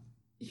 Well,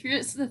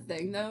 here's the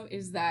thing, though,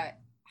 is that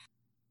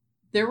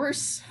there were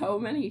so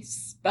many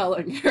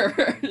spelling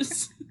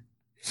errors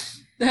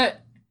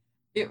that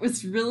it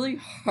was really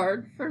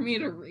hard for me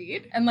to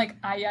read. And like,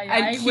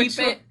 I'd keep which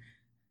it.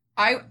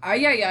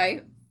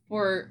 I,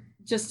 for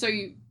just so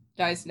you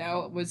guys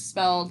know, it was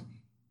spelled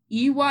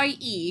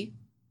EYE-YI-YI.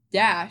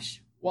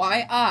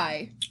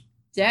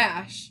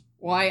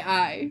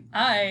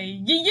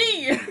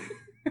 yee.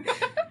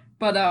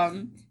 But,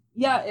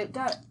 yeah,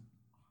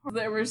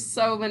 there were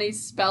so many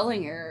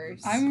spelling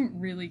errors. I'm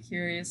really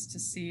curious to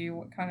see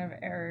what kind of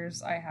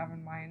errors I have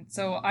in mind.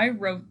 So I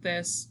wrote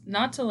this,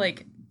 not to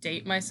like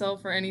date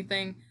myself or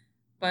anything,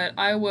 but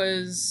I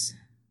was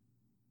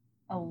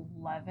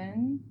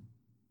 11.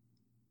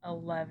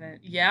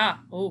 Yeah.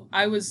 Oh,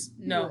 I was,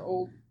 no. You were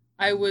old.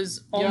 I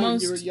was Young,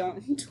 almost you were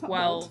young.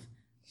 12.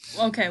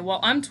 Okay,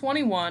 well, I'm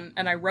 21,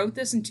 and I wrote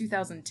this in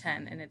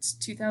 2010, and it's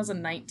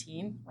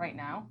 2019 right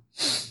now.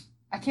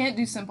 I can't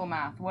do simple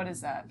math. What is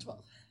that?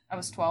 12. I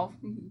was 12?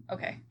 Mm-hmm.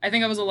 Okay. I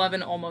think I was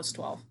 11, almost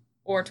 12.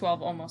 Or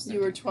 12, almost 13.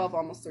 You were 12,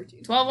 almost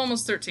 13. 12,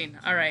 almost 13.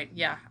 All right,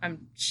 yeah.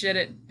 I'm shit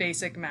at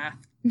basic math.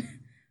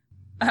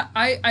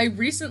 I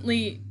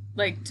recently,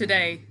 like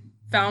today,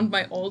 found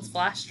my old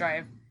flash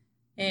drive,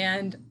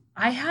 and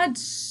I had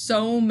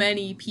so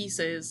many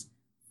pieces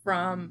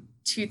from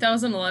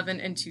 2011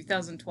 and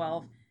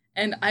 2012,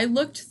 and I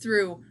looked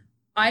through.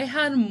 I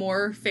had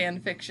more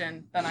fan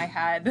fiction than I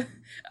had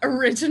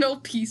original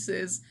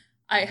pieces.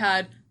 I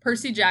had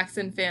Percy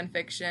Jackson fan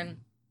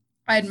fiction.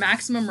 I had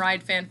Maximum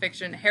Ride fan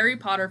fiction, Harry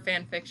Potter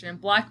fan fiction,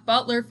 Black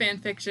Butler fan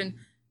fiction,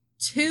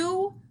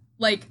 2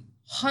 like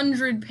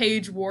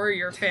 100-page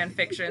warrior fan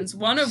fictions,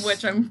 one of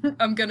which I'm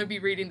going to be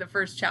reading the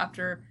first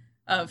chapter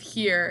of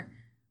here.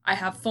 I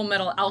have Full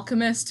Metal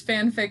Alchemist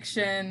fan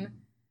fiction.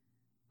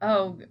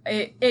 Oh,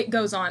 it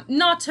goes on.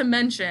 Not to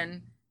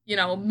mention, you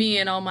know, me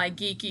and all my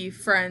geeky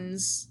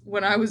friends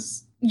when I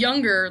was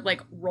younger,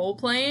 like,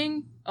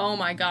 role-playing, oh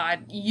my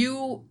god,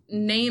 you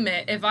name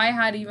it. If I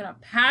had even a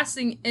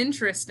passing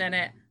interest in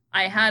it,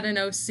 I had an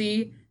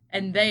OC,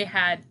 and they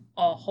had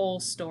a whole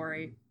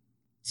story.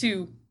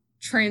 To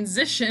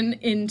transition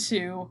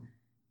into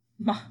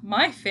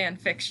my fan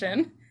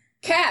fiction.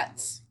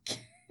 Cats.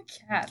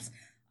 Cats.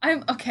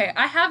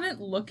 I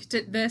haven't looked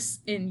at this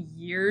in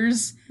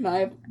years.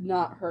 I've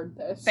not heard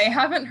this. They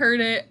haven't heard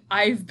it.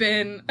 I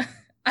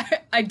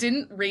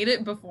didn't read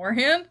it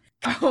beforehand.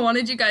 I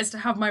wanted you guys to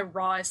have my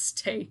rawest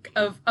take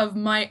of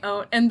my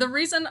own. And the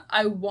reason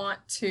I want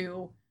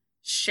to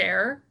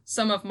share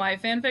some of my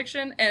fan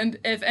fiction, and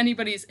if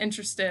anybody's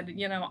interested,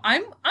 you know,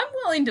 I'm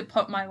willing to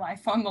put my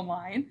life on the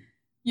line,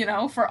 you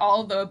know, for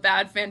all the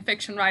bad fan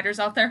fiction writers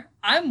out there.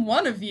 I'm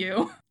one of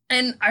you.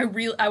 And I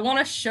want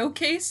to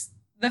showcase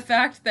the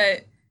fact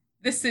that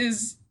this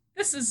is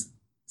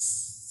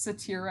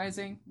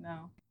satirizing.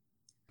 No.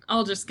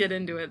 I'll just get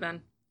into it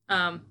then.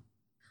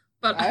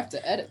 But I have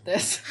to edit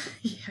this.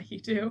 Yeah, you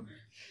do.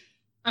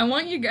 I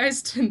want you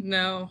guys to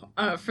know,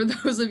 for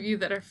those of you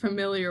that are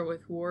familiar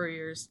with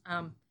warriors,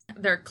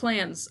 they're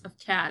clans of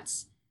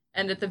cats.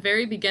 And at the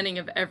very beginning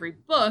of every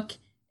book,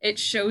 it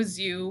shows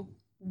you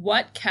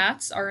what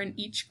cats are in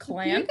each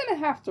clan. You're gonna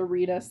have to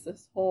read us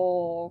this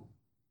whole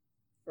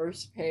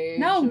first page.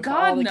 No, of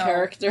God, all the no.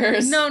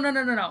 characters. No.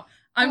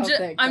 I'm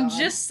God.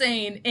 just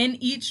saying, in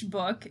each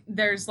book,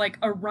 there's like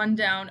a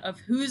rundown of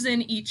who's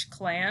in each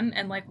clan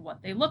and like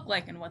what they look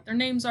like and what their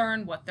names are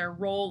and what their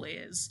role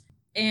is.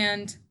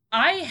 And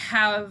I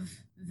have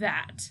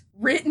that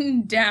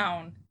written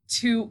down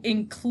to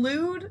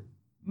include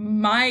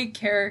my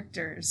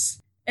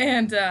characters.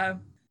 And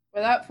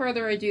without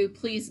further ado,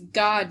 please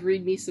God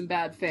read me some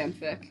bad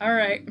fanfic. All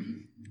right.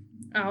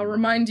 I'll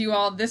remind you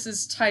all, this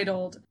is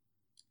titled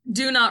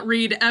Do Not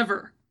Read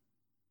Ever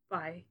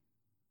by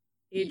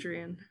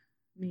Adrien.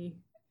 Me.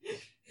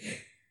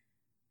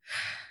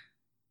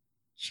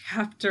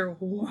 Chapter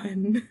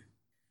 1.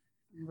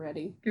 I'm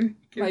ready. Give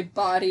My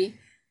body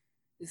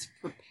is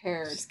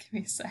prepared. Just give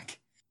me a sec.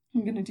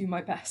 I'm gonna do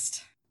my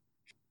best.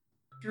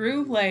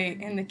 Drew lay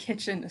in the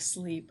kitchen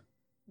asleep,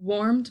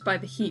 warmed by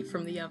the heat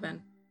from the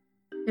oven.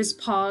 His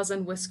paws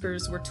and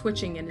whiskers were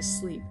twitching in his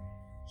sleep.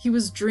 He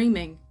was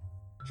dreaming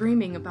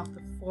about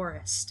the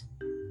forest.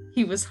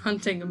 He was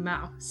hunting a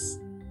mouse.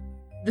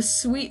 The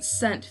sweet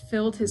scent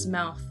filled his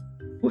mouth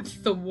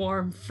with the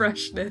warm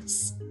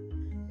freshness.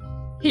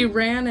 He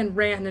ran and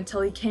ran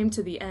until he came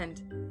to the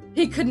end.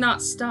 He could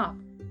not stop.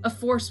 A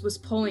force was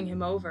pulling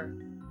him over.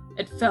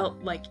 It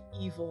felt like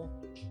evil.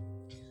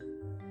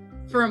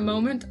 For a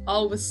moment,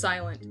 all was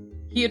silent.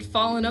 He had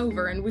fallen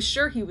over and was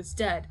sure he was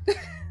dead.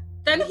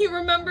 Then he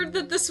remembered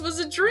that this was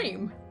a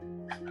dream.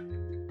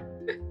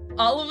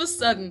 All of a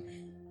sudden,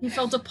 he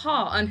felt a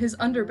paw on his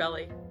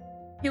underbelly.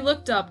 He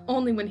looked up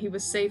only when he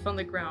was safe on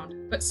the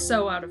ground, but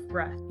so out of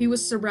breath. He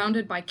was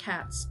surrounded by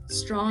cats,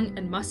 strong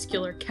and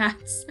muscular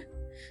cats,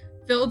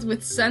 filled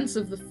with scents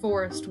of the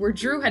forest where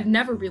Drew had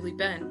never really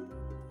been.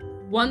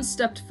 One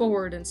stepped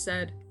forward and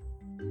said,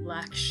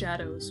 "Black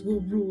shadows will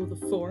rule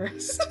the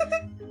forest,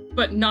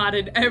 but not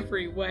in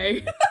every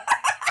way."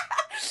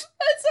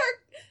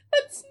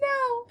 That's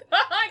Nell.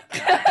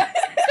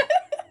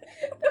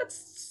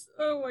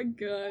 Oh my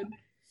god.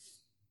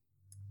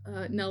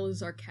 Nell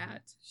is our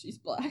cat. She's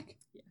black.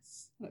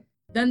 Yes.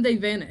 Then they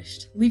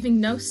vanished, leaving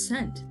no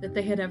scent that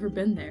they had ever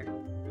been there.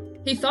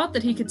 He thought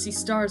that he could see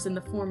stars in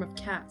the form of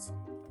cats,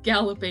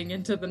 galloping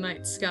into the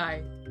night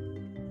sky.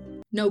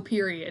 No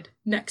period.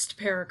 Next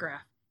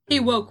paragraph. He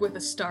woke with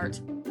a start.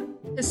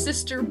 His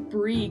sister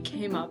Bree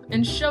came up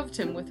and shoved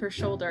him with her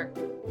shoulder.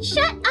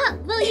 Shut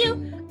up, will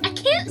you? I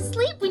can't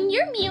sleep when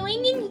you're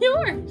mewing in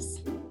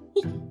yours.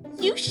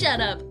 You shut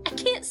up. I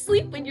can't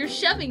sleep when you're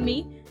shoving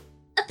me.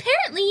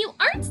 Apparently you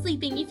aren't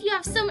sleeping if you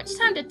have so much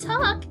time to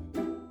talk.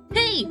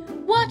 Hey,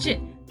 watch it.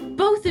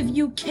 Both of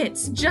you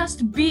kits,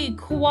 just be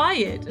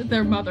quiet,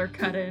 their mother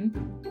cut in.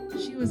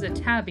 She was a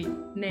tabby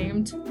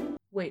named,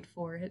 wait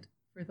for it,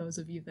 for those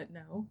of you that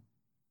know,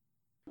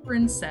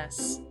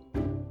 Princess.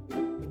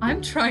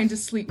 I'm trying to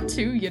sleep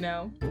too, you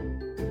know.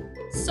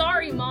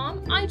 Sorry,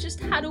 Mom, I just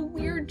had a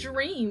weird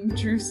dream,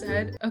 Drew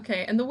said.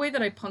 Okay, and the way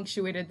that I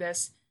punctuated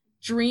this,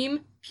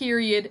 dream,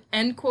 period,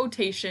 end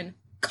quotation,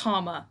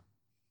 comma.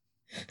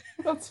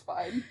 That's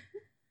fine.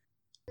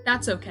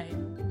 That's okay.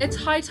 It's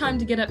high time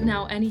to get up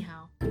now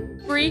anyhow.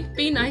 Bree,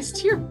 be nice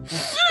to your...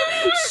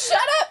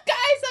 Shut up,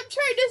 guys! I'm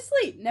trying to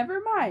sleep.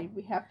 Never mind.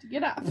 We have to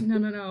get up.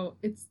 No.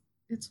 It's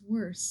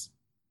worse.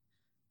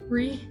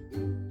 Bree,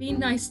 be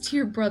nice to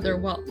your brother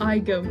while I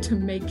go to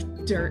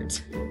make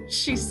dirt,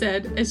 she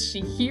said as she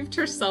heaved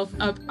herself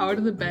up out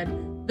of the bed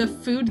the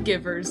food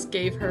givers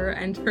gave her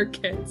and her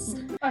kids.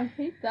 I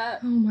hate that.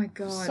 Oh my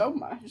god. So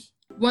much.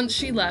 Once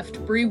she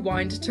left, Bree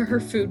whined to her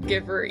food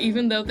giver,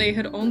 even though they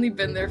had only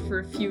been there for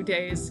a few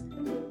days.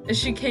 As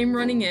she came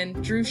running in,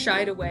 Drew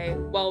shied away,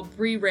 while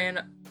Bree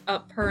ran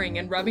up purring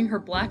and rubbing her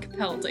black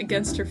pelt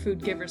against her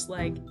food giver's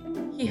leg.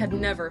 He had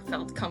never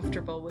felt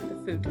comfortable with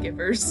the food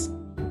givers.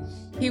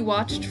 He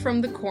watched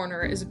from the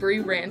corner as Bree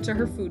ran to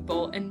her food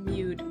bowl and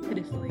mewed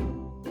pitifully.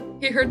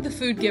 He heard the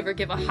food giver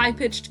give a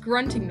high-pitched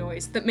grunting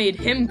noise that made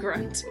him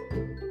grunt.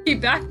 He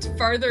backed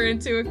farther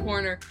into a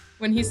corner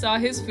when he saw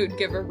his food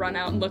giver run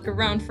out and look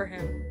around for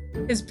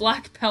him. His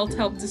black pelt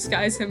helped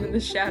disguise him in the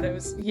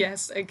shadows,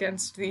 yes,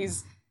 against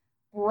these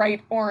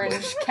bright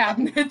orange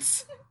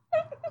cabinets.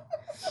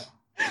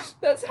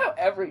 That's how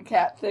every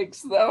cat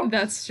thinks, though.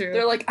 That's true.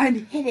 They're like,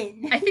 I'm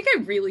hidden. I think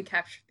I really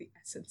captured the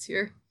essence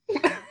here.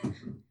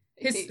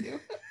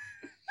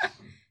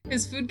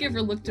 His food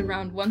giver looked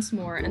around once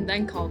more and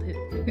then called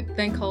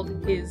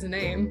his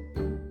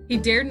name. He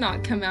dared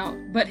not come out,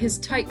 but his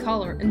tight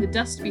collar and the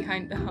dust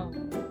behind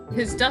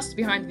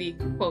the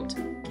quote,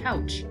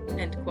 couch,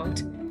 end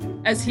quote,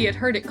 as he had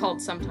heard it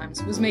called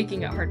sometimes, was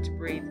making it hard to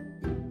breathe.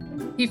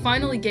 He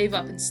finally gave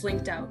up and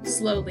slinked out,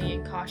 slowly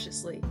and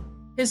cautiously.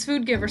 His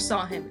food giver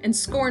saw him and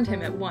scorned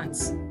him at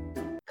once.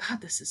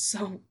 God, this is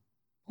so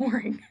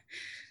boring.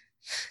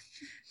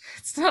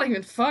 It's not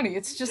even funny,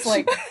 it's just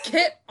like,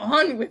 get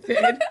on with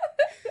it.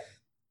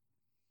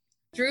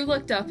 Drew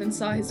looked up and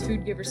saw his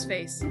food giver's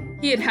face.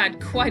 He had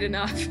had quite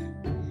enough.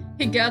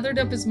 He gathered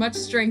up as much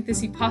strength as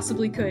he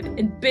possibly could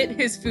and bit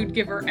his food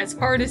giver as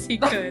hard as he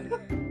could.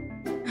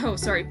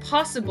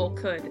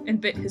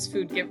 And bit his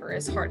food giver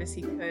as hard as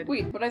he could.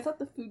 Wait, but I thought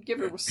the food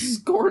giver was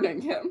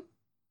scorning him.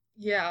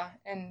 Yeah,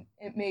 and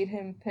it made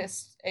him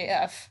pissed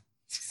AF.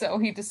 So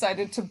he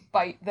decided to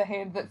bite the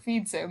hand that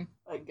feeds him.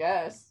 I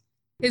guess.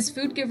 His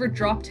food giver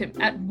dropped him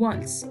at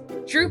once.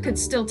 Drew could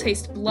still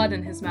taste blood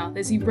in his mouth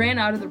as he ran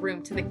out of the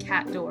room to the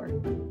cat door.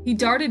 He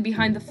darted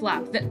behind the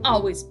flap that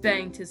always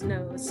banged his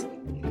nose.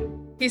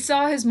 He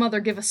saw his mother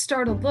give a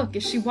startled look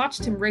as she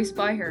watched him race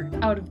by her,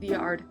 out of the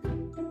yard.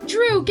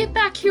 "Drew, get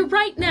back here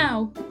right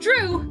now!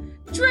 Drew!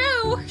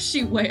 Drew!"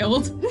 she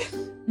wailed.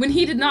 When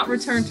he did not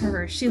return to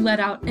her, she let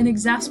out an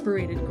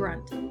exasperated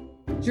grunt.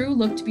 Drew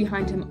looked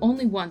behind him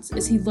only once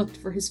as he looked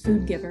for his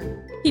food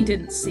giver. He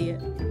didn't see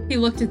it. He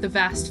looked at the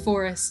vast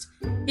forest.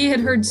 He had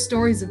heard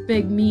stories of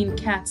big, mean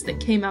cats that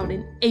came out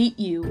and ate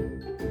you,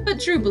 but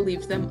Drew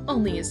believed them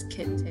only as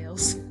kid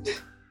tales.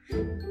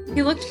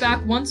 He looked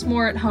back once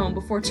more at home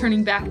before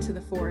turning back to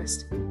the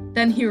forest.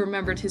 Then he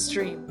remembered his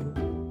dream.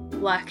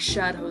 Black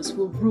shadows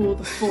will rule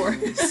the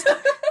forest,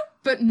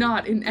 but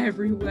not in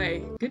every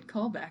way. Good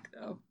callback,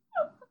 though.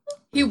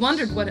 He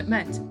wondered what it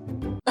meant.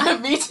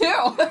 Me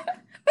too!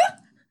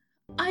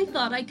 I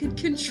thought I could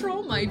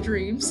control my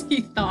dreams,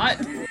 he thought.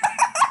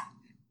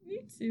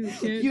 Me too,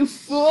 kid. You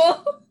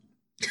fool!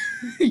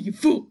 You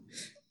fool.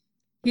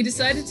 He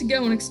decided to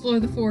go and explore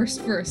the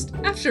forest first.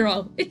 After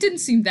all, it didn't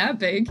seem that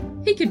big.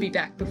 He could be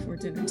back before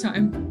dinner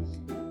time.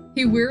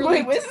 He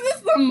wearily... Wait, isn't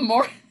this the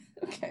more...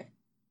 Okay.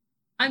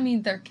 I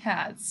mean, they're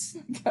cats.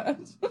 God.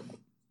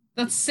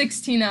 That's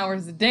 16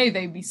 hours a day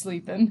they'd be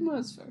sleeping.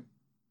 That's fair.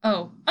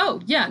 Oh,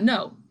 yeah,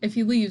 no. If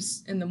he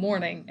leaves in the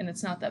morning and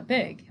it's not that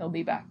big, he'll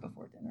be back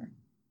before dinner.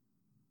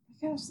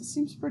 I guess this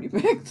seems pretty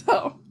big,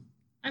 though.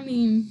 I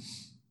mean,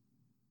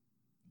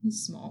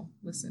 he's small.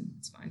 Listen,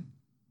 it's fine.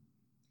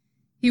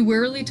 He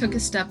wearily took a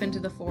step into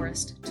the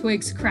forest,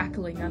 twigs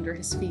crackling under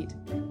his feet.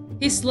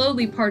 He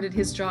slowly parted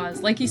his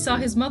jaws, like he saw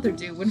his mother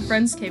do when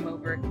friends came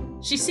over.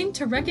 She seemed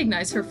to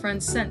recognize her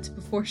friend's scent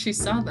before she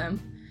saw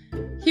them.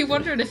 He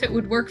wondered if it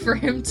would work for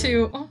him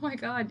too. Oh my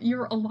god,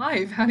 you're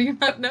alive. How do you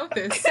not know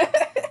this?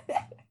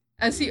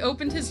 As he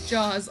opened his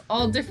jaws,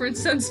 all different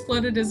scents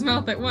flooded his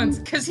mouth at once,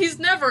 because he's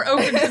never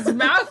opened his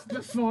mouth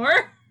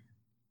before.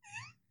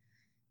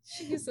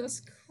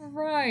 Jesus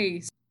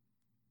Christ.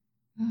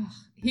 Ugh.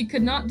 He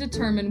could not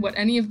determine what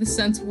any of the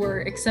scents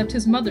were except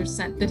his mother's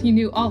scent that he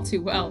knew all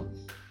too well.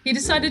 He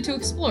decided to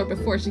explore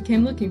before she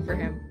came looking for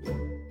him.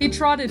 He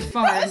trotted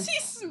far. How is he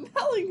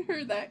smelling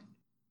her that...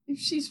 If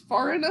she's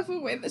far enough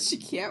away that she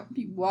can't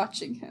be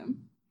watching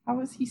him, how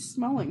is he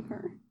smelling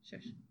her?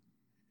 Shush.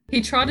 He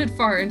trotted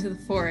far into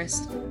the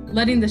forest,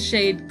 letting the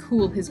shade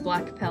cool his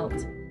black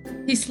pelt.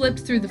 He slipped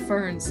through the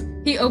ferns.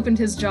 He opened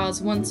his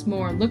jaws once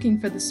more, looking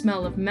for the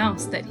smell of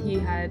mouse that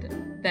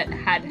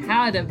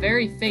had a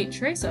very faint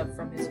trace of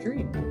from his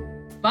dream.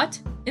 But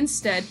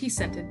instead he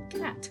scented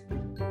cat.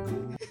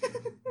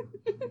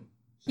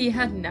 He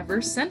had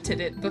never scented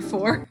it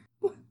before.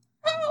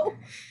 Oh!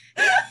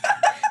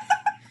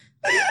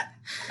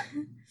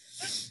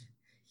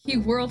 He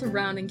whirled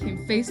around and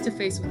came face to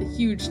face with a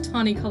huge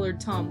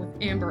tawny-colored Tom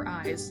with amber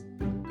eyes.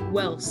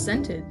 "Well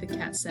scented," the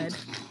cat said.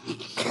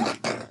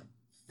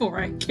 For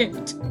I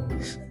can't.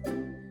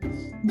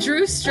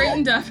 Drew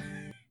straightened up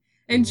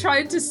and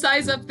tried to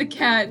size up the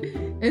cat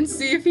and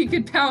see if he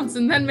could pounce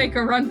and then make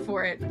a run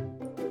for it.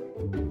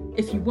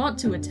 If you want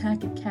to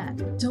attack a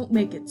cat, don't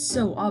make it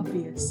so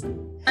obvious.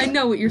 I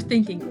know what you're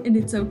thinking, and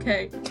it's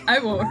okay. I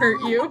won't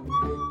hurt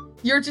you.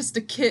 You're just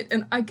a kit,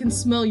 and I can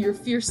smell your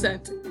fear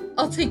scent.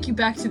 I'll take you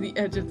back to the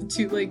edge of the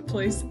two-leg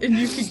place, and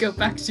you can go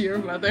back to your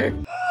mother.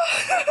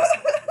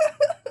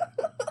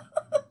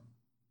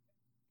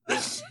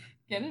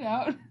 Get it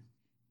out.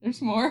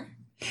 There's more.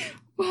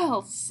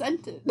 Well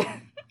scented.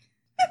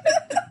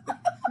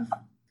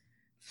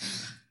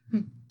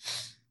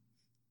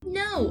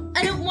 No,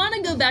 I don't want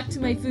to go back to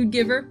my food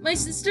giver, my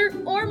sister,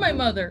 or my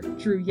mother,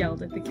 Drew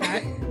yelled at the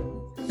cat.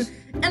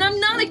 and I'm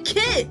not a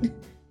kid!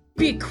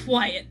 Be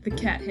quiet, the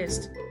cat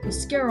hissed. We'll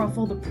scare off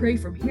all the prey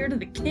from here to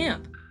the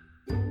camp.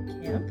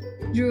 Camp?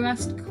 Drew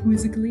asked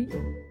quizzically.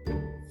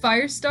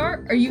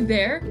 Firestar, are you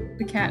there?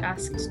 The cat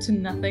asked to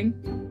nothing.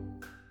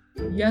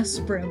 Yes,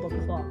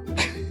 Brambleclaw.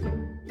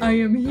 I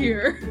am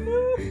here,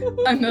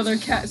 another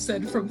cat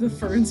said from the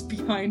ferns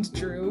behind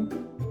Drew.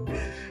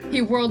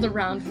 He whirled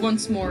around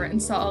once more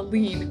and saw a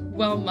lean,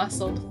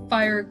 well-muscled,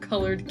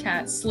 fire-colored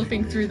cat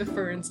slipping through the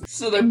ferns.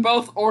 So they're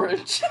both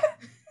orange.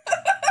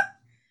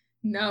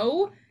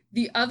 No,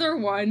 the other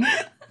one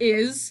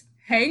is,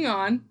 hang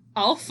on,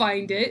 I'll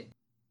find it,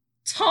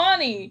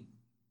 Tawny.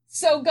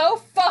 So go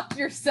fuck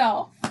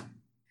yourself.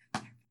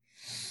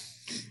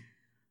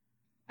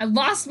 I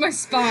lost my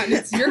spot.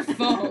 It's your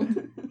fault.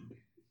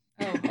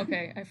 Oh,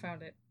 okay, I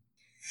found it.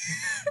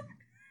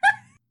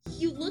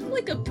 You look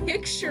like a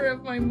picture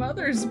of my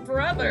mother's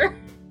brother.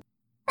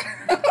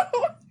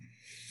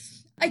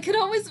 I could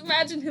always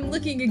imagine him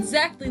looking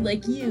exactly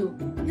like you.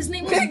 His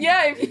name was...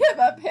 Yeah, if you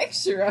have a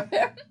picture of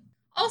him.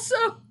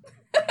 Also,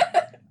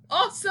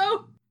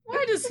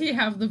 why does he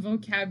have the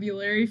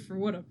vocabulary for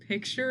what a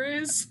picture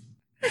is?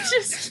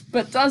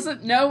 But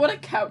doesn't know what a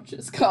couch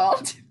is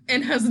called.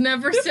 And has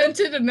never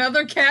scented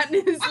another cat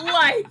in his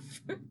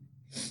life.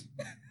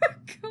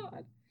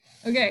 God.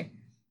 Okay.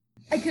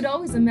 I could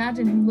always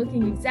imagine him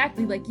looking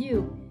exactly like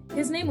you.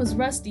 His name was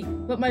Rusty,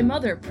 but my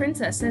mother,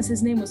 Princess, says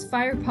his name was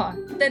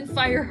Firepaw, then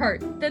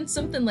Fireheart, then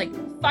something like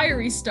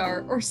Fiery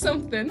Star or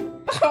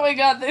something. Oh my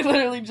god, they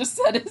literally just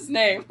said his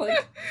name.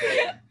 Like,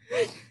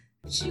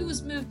 she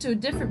was moved to a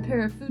different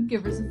pair of food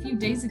givers a few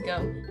days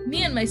ago.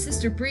 Me and my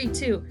sister Bree,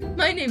 too.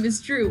 My name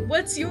is Drew.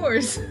 What's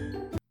yours?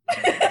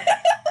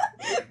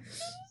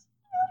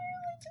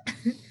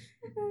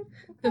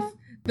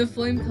 The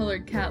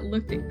flame-colored cat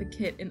looked at the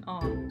kit in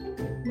awe.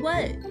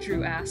 What?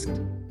 Drew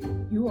asked.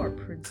 You are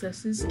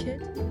Princess's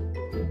kit?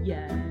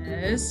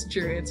 Yes,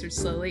 Drew answered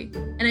slowly.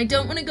 And I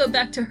don't want to go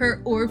back to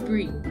her or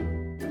Bree.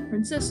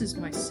 Princess is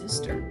my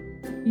sister.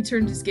 He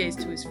turned his gaze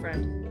to his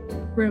friend.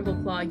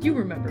 Brambleclaw, you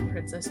remember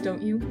Princess,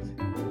 don't you?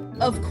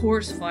 Of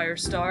course,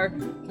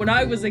 Firestar. When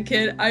I was a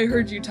kid, I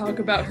heard you talk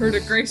about her to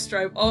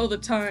Greystripe all the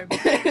time.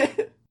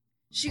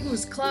 She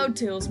was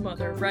Cloudtail's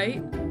mother,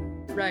 right?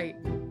 Right.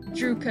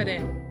 Drew cut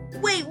in.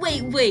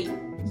 Wait.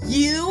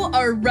 You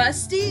are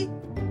Rusty?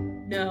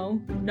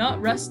 No, not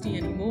Rusty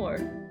anymore.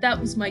 That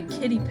was my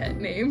kitty pet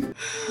name.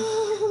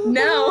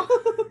 Now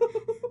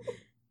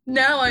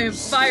I am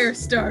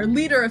Firestar,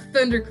 leader of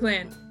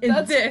ThunderClan.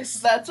 And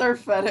that's our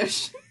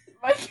fetish.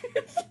 My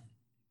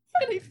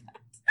kitty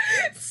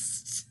pet.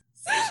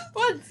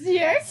 What's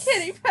your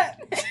kitty pet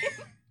name?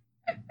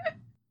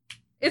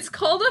 It's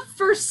called a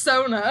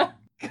fursona.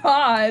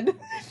 God.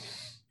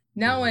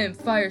 Now I am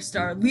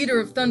Firestar, leader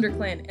of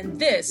ThunderClan, and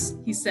this,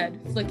 he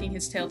said, flicking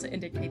his tail to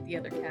indicate the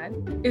other cat,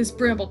 is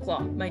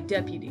Brambleclaw, my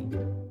deputy.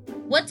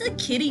 What's a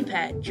kitty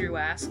pet? Drew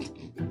asked.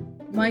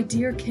 My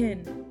dear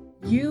kin,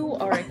 you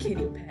are a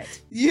kitty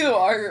pet. You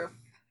are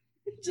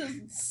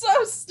just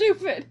so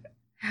stupid.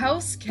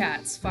 House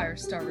cats,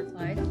 Firestar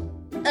replied.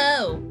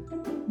 Oh,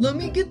 let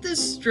me get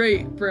this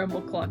straight,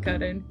 Brambleclaw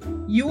cut in.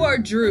 You are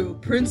Drew,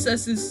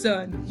 Princess's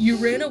son. You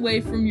ran away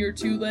from your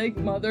two-legged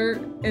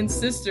mother and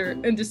sister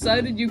and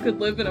decided you could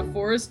live in a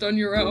forest on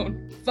your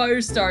own.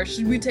 Firestar,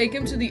 should we take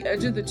him to the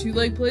edge of the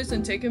two-leg place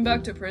and take him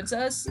back to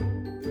Princess?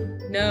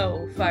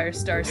 No,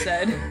 Firestar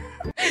said.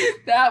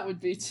 That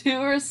would be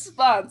too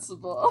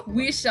responsible.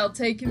 We shall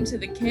take him to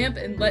the camp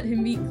and let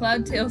him meet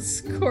Cloudtail,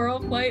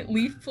 Squirrelflight,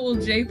 Leafpool,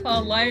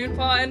 Jaypaw,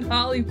 Lionpaw, and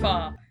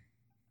Hollypaw.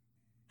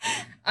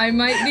 I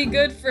might be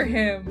good for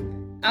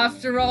him.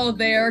 After all,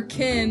 they are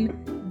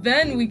kin.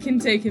 Then we can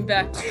take him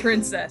back to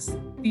Princess,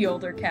 the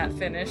older cat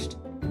finished.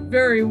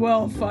 Very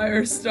well,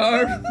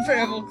 Firestar,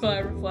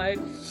 Brambleclaw replied,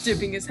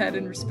 dipping his head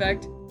in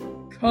respect.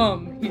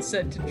 Come, he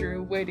said to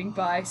Drew, waiting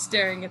by,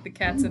 staring at the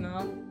cats in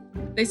awe.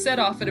 They set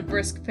off at a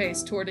brisk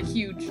pace toward a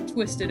huge,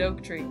 twisted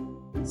oak tree.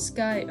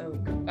 Sky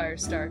oak,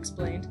 Firestar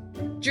explained.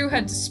 Drew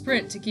had to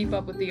sprint to keep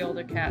up with the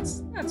older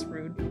cats. That's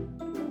rude.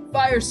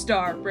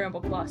 Firestar,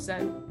 Brambleclaw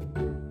said.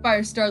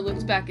 Firestar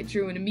looked back at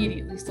Drew and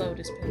immediately slowed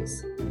his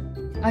pace.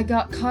 I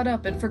got caught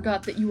up and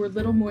forgot that you were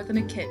little more than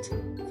a kit.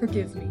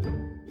 Forgive me.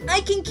 I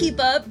can keep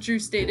up, Drew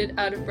stated,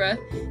 out of breath.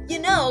 You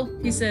know,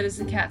 he said as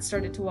the cat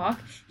started to walk,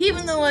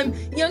 even though I'm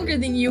younger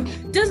than you,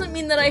 doesn't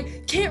mean that I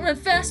can't run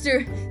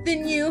faster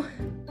than you.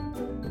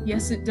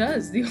 Yes, it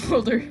does, the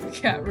older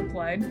cat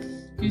replied.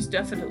 He's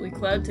definitely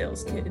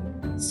Cloudtail's kid.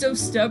 So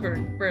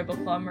stubborn,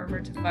 Brambleclaw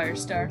murmured to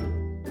Firestar.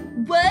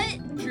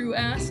 What? Drew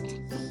asked.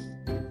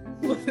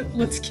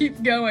 Let's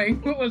keep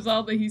going, was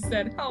all that he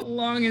said. How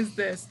long is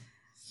this?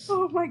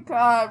 Oh my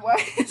god,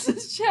 why is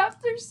this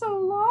chapter so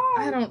long?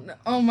 I don't know.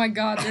 Oh my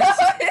god,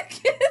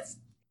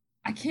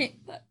 I can't.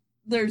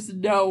 There's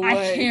no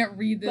way. I can't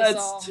read this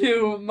all. That's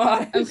too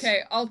much.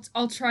 Okay,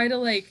 I'll try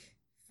to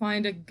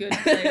find a good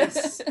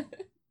place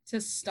to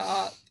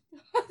stop.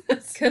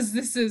 Cause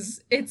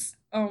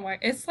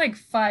it's like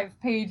 5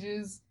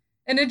 pages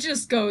and it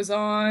just goes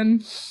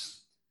on.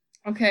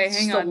 Okay,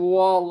 hang on. Just a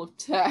wall of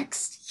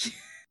text.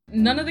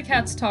 None of the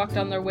cats talked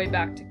on their way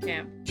back to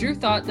camp. Drew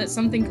thought that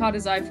something caught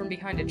his eye from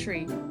behind a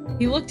tree.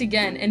 He looked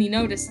again, and he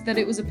noticed that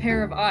it was a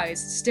pair of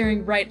eyes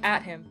staring right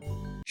at him.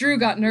 Drew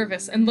got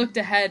nervous and looked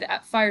ahead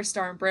at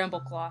Firestar and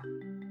Brambleclaw.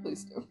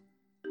 Please do.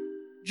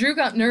 Drew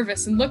got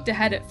nervous and looked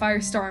ahead at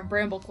Firestar and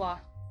Brambleclaw.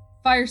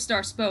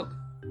 Firestar spoke.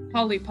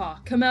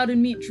 Hollypaw, come out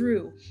and meet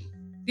Drew.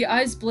 The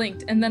eyes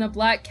blinked, and then a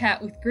black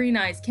cat with green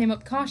eyes came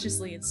up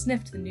cautiously and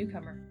sniffed the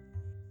newcomer.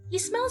 He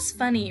smells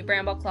funny,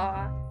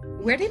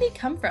 Brambleclaw. Where did he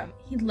come from?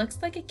 He looks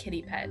like a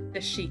kitty pet, the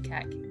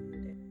she-cat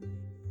concluded.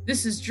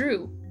 This is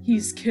Drew.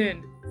 He's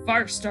kin.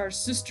 Firestar's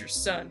sister's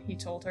son, he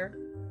told her.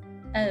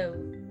 Oh,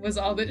 was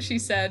all that she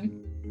said.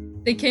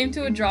 They came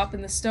to a drop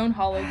in the stone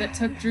hollow that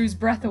took Drew's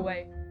breath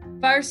away.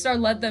 Firestar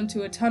led them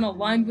to a tunnel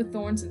lined with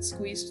thorns and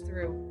squeezed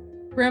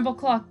through.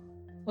 Brambleclaw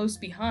close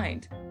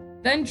behind.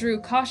 Then Drew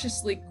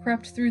cautiously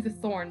crept through the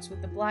thorns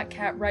with the black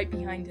cat right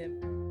behind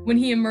him. When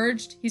he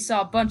emerged, he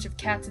saw a bunch of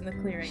cats in the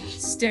clearing,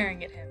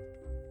 staring at him.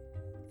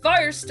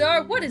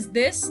 Firestar, what is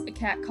this? A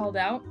cat called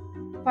out.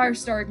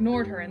 Firestar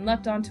ignored her and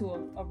leapt onto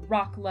a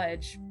rock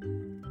ledge.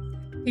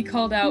 He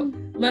called out,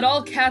 let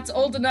all cats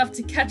old enough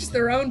to catch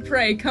their own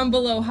prey come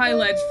below High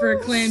Ledge for a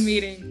clan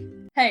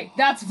meeting. Hey,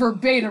 that's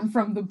verbatim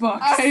from the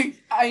books.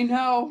 I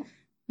know.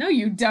 No,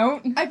 you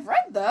don't. I've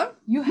read them.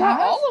 You have?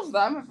 Not all of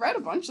them. I've read a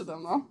bunch of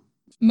them, though.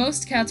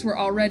 Most cats were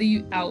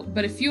already out,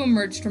 but a few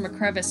emerged from a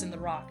crevice in the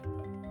rock.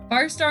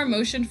 Firestar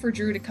motioned for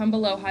Drew to come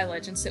below High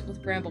Ledge and sit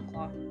with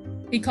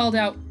Brambleclaw. He called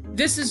out,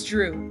 this is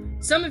Drew.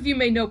 Some of you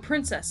may know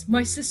Princess,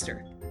 my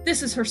sister.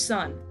 This is her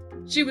son.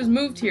 She was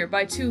moved here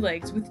by Two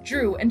Legs with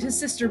Drew and his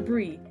sister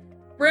Bree.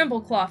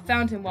 Brambleclaw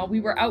found him while we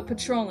were out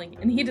patrolling,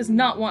 and he does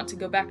not want to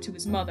go back to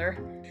his mother.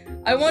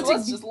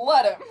 Let's just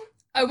let him.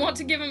 I want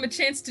to give him a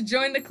chance to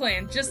join the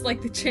clan, just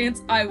like the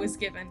chance I was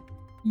given.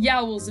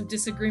 Yowls of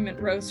disagreement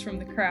rose from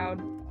the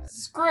crowd.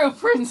 Screw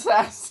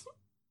Princess.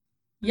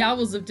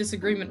 Yowls of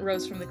disagreement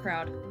rose from the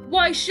crowd.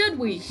 Why should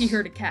we? He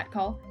heard a cat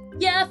call.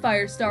 Yeah,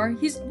 Firestar,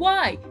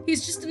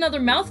 He's just another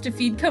mouth to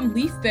feed, come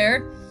Leaf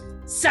Bear.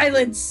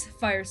 Silence,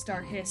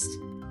 Firestar hissed.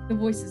 The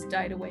voices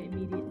died away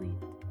immediately.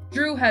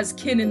 Drew has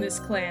kin in this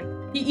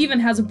clan. He even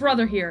has a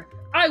brother here.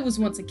 I was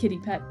once a kitty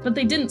pet, but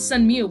they didn't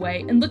send me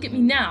away, and look at me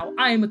now,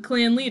 I am a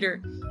clan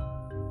leader.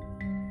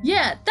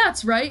 Yeah,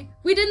 that's right.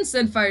 We didn't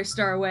send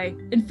Firestar away.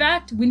 In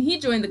fact, when he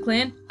joined the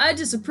clan, I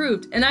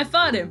disapproved, and I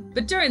fought him.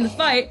 But during the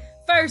fight,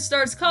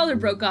 Firestar's collar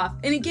broke off,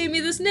 and he gave me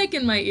this nick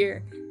in my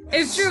ear.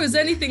 If Drew is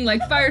anything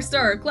like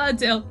Firestar or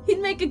Cloudtail, he'd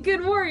make a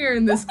good warrior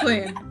in this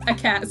clan, a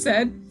cat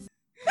said.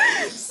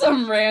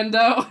 Some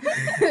rando.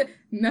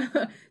 No,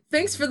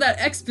 thanks for that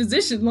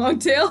exposition,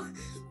 Longtail.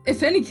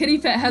 If any kitty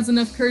pet has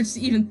enough courage to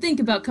even think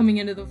about coming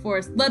into the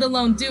forest, let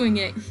alone doing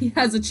it, he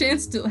has a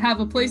chance to have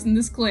a place in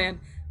this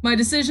clan. My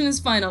decision is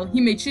final. He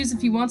may choose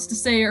if he wants to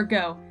stay or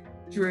go.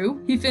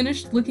 Drew, he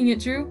finished, looking at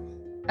Drew.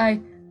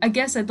 I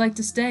guess I'd like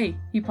to stay,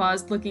 he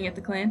paused, looking at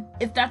the clan.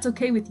 If that's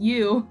okay with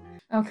you.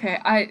 Okay,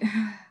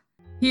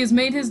 He has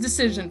made his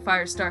decision,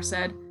 Firestar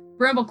said.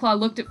 Brambleclaw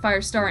looked at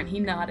Firestar and he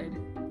nodded.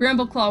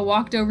 Brambleclaw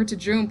walked over to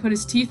Drew and put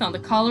his teeth on the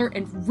collar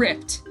and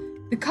ripped.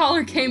 The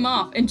collar came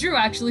off, and Drew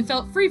actually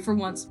felt free for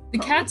once. The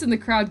cats in the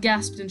crowd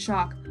gasped in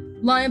shock.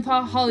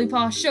 Lionpaw,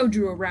 Hollypaw, show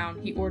Drew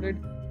around, he ordered.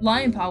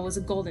 Lionpaw was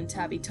a golden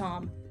tabby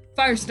tom.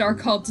 Firestar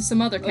called to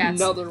some other cats.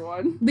 Another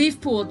one.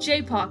 Leafpool,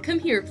 Jaypaw, come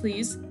here,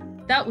 please.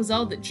 That was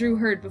all that Drew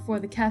heard before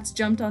the cats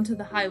jumped onto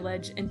the high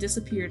ledge and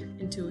disappeared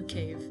into a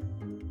cave.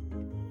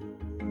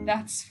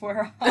 That's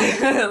where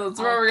That's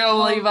where we're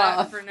gonna leave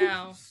off for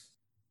now.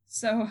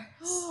 So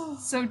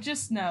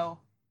just know.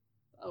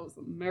 That was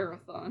a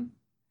marathon.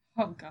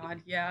 Oh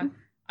god, yeah.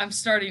 I'm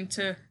starting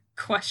to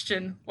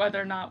question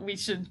whether or not we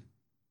should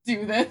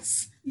do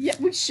this. Yeah,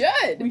 we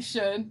should. We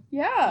should.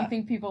 Yeah. You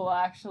think people will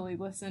actually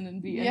listen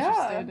and be Yeah.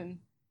 interested in...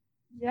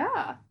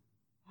 Yeah.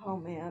 Oh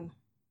man.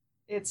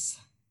 It's...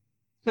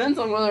 Depends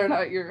on whether or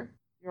not your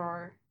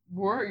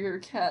warrior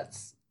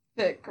cat's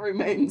fic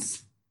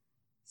remains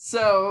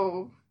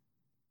so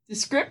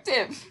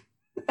descriptive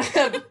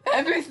of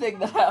everything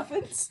that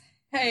happens.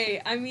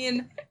 Hey, I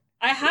mean,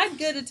 I had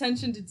good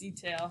attention to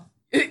detail.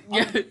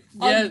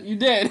 Yeah, you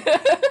did.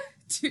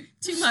 Too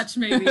much,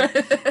 maybe.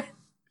 A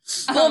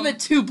little bit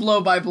too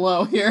blow by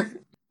blow here.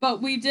 But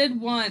we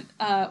did want,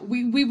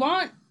 we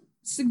want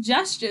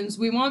suggestions.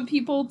 We want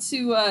people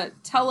to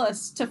tell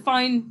us to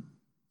find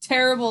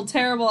terrible,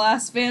 terrible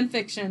ass fan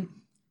fiction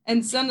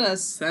and send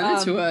us. Send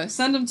it to us.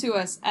 Send them to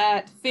us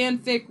at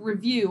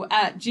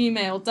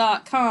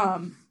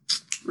fanficrevue@gmail.com.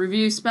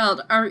 Review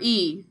spelled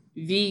REVUE.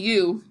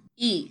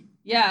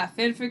 Yeah,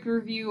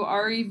 fanficrevue,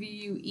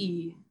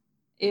 REVUE.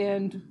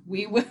 And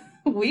we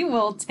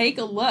will take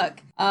a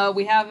look.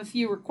 We have a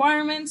few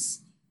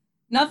requirements.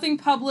 Nothing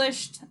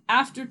published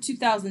after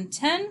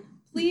 2010,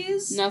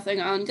 please.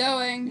 Nothing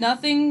ongoing.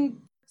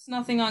 Nothing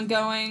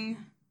ongoing.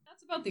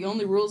 That's about the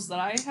only rules that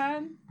I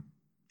had.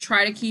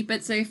 Try to keep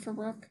it safe for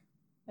Brooke.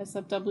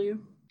 SFW,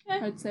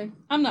 I'd say.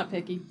 I'm not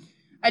picky.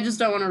 I just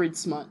don't want to read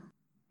smut.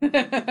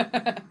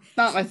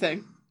 Not my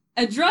thing.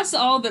 Address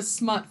all the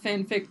smut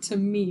fanfic to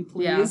me,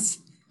 please. Yeah.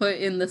 Put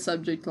in the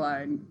subject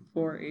line,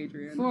 For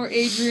Adrien. For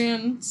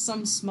Adrien,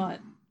 some smut.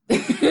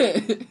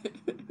 And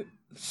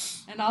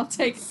I'll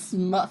take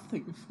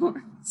Smuthing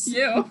for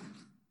you.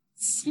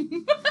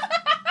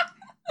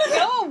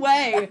 Go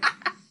away.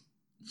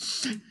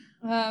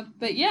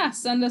 But yeah,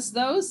 send us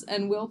those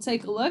and we'll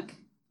take a look.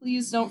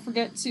 Please don't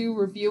forget to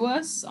review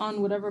us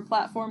on whatever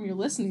platform you're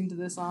listening to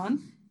this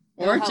on.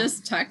 Or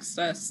just text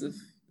us if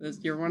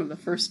you're one of the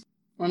first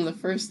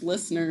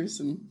listeners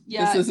and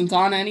Yeah. this isn't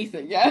on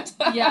anything yet.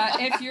 Yeah,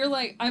 if you're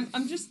like,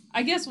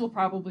 I guess we'll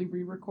probably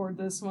re-record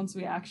this once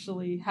we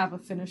actually have a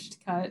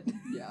finished cut.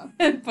 Yeah.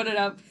 And put it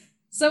up.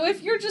 So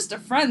if you're just a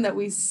friend that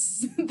we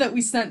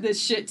sent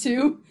this shit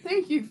to,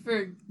 Thank you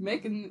for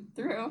making it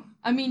through.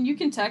 I mean, you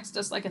can text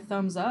us like a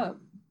thumbs up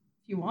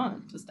if you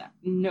want. Just that.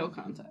 No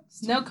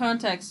context. No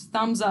context,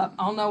 thumbs up.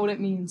 I'll know what it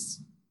means.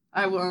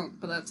 I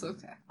won't, but that's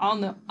okay. I'll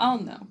know.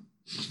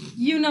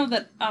 You know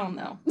that I'll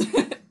know.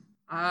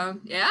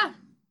 Yeah.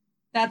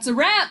 That's a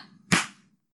wrap.